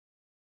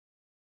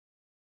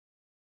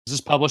 Is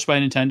this published by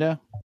Nintendo?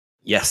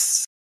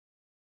 Yes.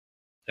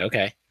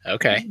 Okay.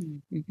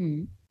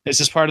 Mm-hmm. Is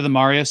this part of the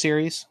Mario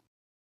series?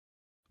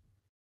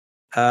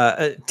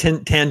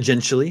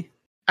 Tangentially.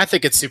 I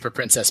think it's Super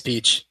Princess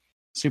Peach.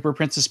 Super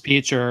Princess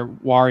Peach or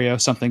Wario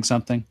something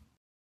something?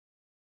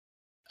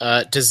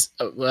 Okay. Does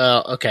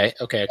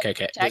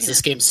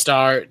this game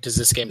star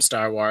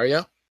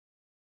Wario?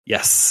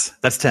 Yes.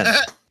 That's 10.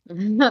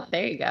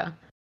 There you go.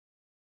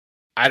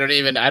 I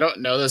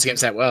don't know those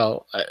games that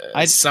well.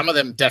 Some of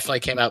them definitely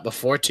came out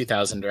before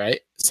 2000, right?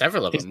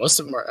 Several of them. Most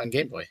of them are on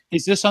Game Boy.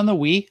 Is this on the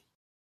Wii?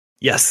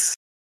 Yes.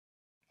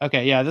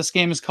 Okay, yeah. This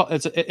game is called.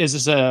 Is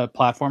this a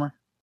platformer?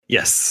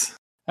 Yes.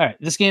 All right.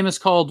 This game is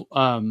called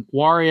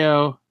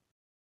Wario.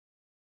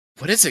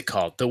 What is it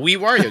called? The Wii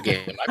Wario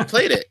game. I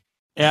played it.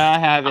 Yeah, I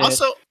have it.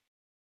 Also,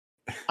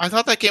 I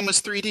thought that game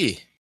was 3D.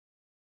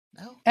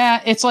 No.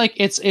 It's like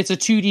it's a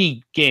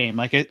 2D game.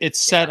 Like it's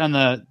set on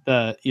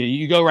the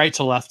you go right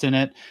to left in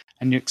it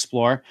and you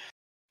explore.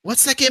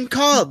 What's that game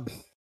called?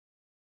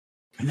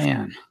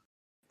 Man,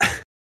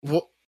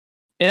 What?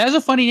 it has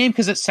a funny name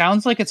because it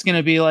sounds like it's going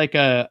to be like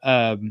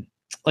a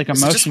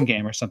motion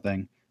game or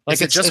something. Like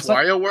Is it just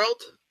Wario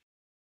World?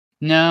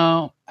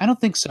 No, I don't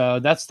think so.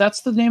 That's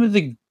the name of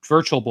the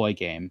Virtual Boy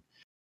game.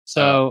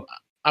 So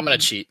I'm gonna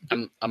cheat.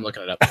 I'm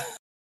looking it up.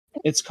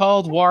 it's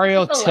called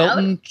Wario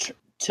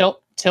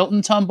Tilt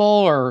and Tumble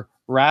or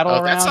Rattle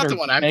Around that's not or the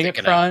one I'm Mega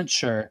thinking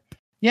Crunch or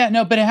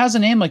but it has a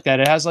name like that.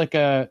 It has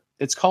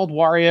it's called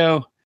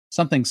Wario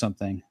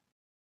something.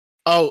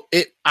 Oh,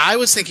 I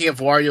was thinking of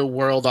Wario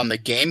World on the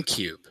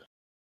GameCube.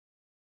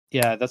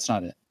 Yeah, that's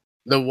not it.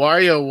 The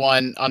Wario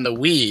one on the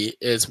Wii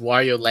is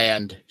Wario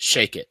Land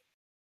Shake It.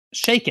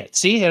 Shake It.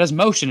 See, it has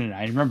motion in it.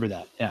 I remember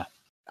that. Yeah.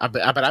 But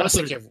I was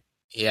thinking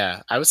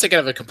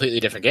of a completely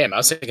different game. I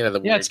was thinking of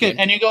the it's good.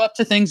 And you go up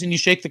to things and you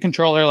shake the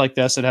controller like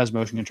this. It has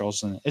motion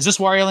controls in it. Is this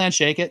Wario Land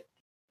Shake It?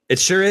 It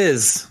sure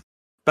is.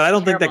 But I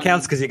don't think that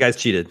counts because you guys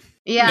cheated.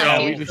 Yeah,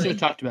 No, we should have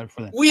talked about it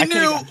before then.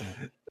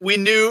 We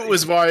knew it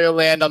was Wario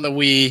Land on the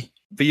Wii.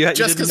 But you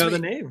Just didn't know 'cause the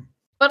name.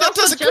 but That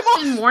also doesn't come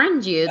Justin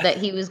warned you that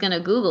he was going to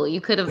Google.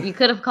 You could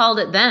have called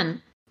it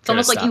then. It's Could've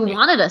almost like you stopped me.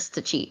 wanted us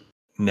to cheat.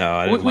 No,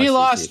 I didn't. We want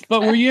lost, to cheat.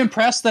 but were you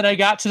impressed that I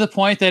got to the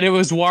point that it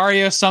was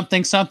Wario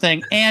something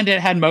and it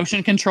had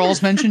motion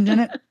controls mentioned in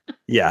it?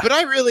 Yeah. But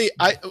I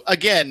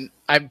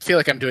feel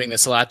like I'm doing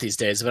this a lot these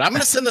days, but I'm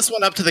going to send this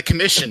one up to the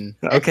commission.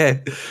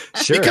 Okay.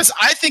 Sure. Because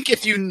I think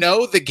if you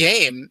know the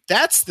game,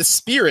 that's the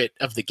spirit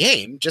of the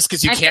game, just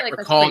because you I feel can't like that's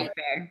recall pretty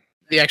fair.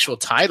 the actual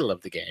title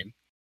of the game.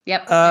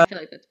 Yep, I feel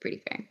like that's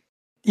pretty fair.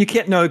 You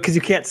can't know because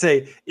you can't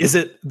say, is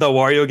it the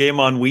Wario game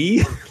on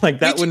Wii? Like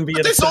that wouldn't be.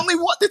 But there's only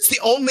one. That's the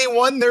only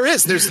one there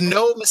is. There's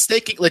no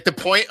mistaking. Like the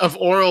point of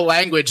oral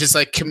language is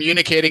like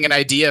communicating an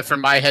idea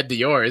from my head to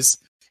yours,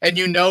 and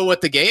you know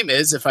what the game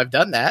is. If I've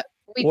done that,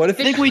 What if-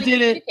 I think we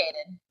did it.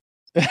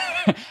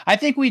 I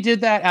think we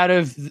did that out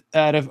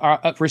of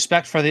our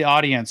respect for the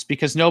audience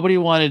because nobody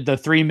wanted the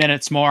 3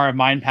 minutes more of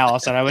Mind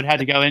Palace that I would have had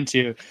to go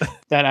into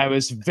that I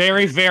was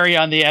very, very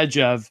on the edge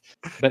of,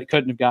 but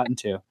couldn't have gotten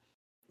to.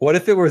 What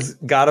if it was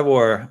God of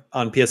War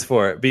on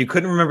PS4, but you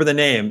couldn't remember the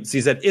name? So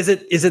you said, "Is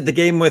it the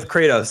game with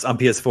Kratos on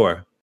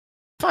PS4?"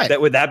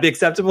 fine. Would that be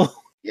acceptable?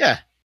 Yeah.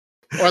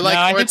 Or like, No,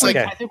 I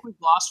okay. think we've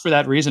lost for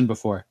that reason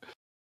before.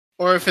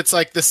 or if it's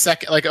like the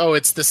second, like, oh,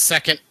 it's the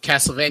second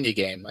Castlevania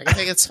game. Like, I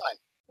think it's fine.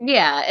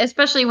 Yeah,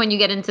 especially when you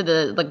get into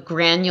the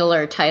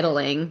granular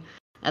titling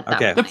at that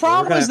Okay. The point.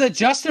 problem was that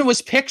Justin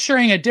was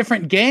picturing a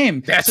different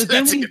game. So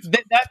then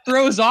that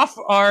throws off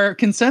our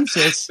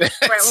consensus. Right,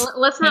 well,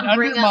 let's not It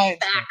bring up undermines-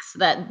 facts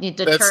that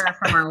deter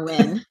from our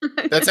win.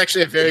 That's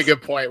actually a very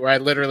good point. Where I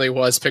literally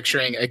was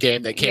picturing a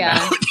game that came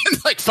out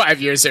like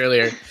 5 years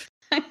earlier.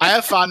 I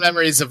have fond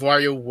memories of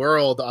Wario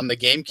World on the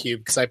GameCube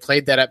because I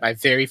played that at my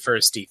very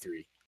first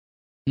D3.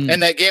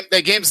 And that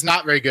game's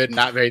not very good,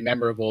 not very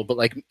memorable. But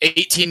like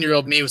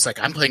 18-year-old me was like,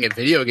 I'm playing a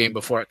video game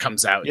before it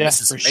comes out. Yeah,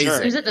 This is for amazing. sure.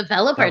 There's a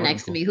developer That would be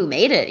next to cool. me who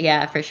made it.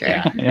 Yeah, for sure.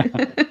 Yeah.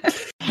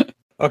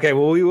 Okay,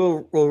 well,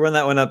 we'll run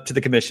that one up to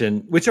the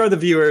commission, which are the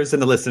viewers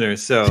and the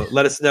listeners. So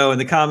let us know in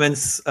the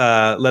comments.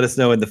 Let us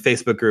know in the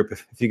Facebook group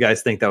if you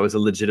guys think that was a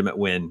legitimate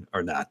win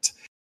or not.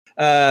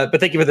 But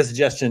thank you for the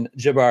suggestion,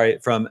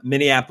 Jabari from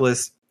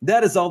Minneapolis.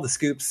 That is all the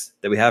scoops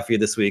that we have for you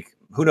this week.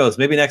 Who knows?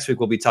 Maybe next week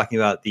we'll be talking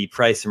about the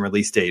price and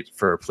release date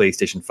for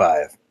PlayStation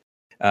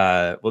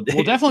 5. We'll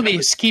definitely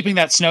be keeping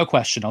that snow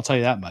question. I'll tell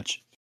you that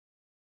much.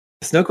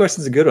 Snow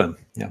Question's a good one.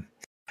 Yeah.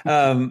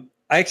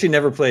 I actually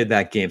never played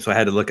that game, so I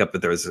had to look up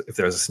if there was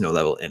a snow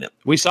level in it.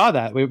 We saw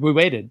that. We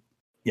waited.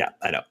 Yeah,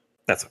 I know.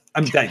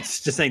 I'm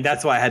just saying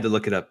that's why I had to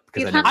look it up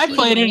because It's I never not I played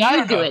played it. You I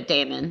don't do know. it,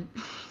 Damon.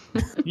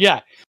 Yeah,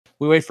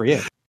 we wait for you.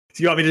 So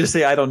you want me to just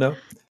say I don't know?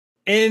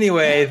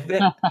 Anyway,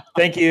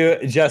 thank you,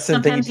 Justin.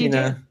 Sometimes Thank you, you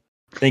Tina.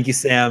 Thank you,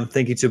 Sam.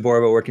 Thank you to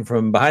Borba working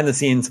from behind the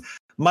scenes.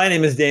 My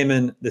name is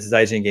Damon. This is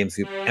IGN Game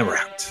Scoop, and we're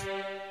out.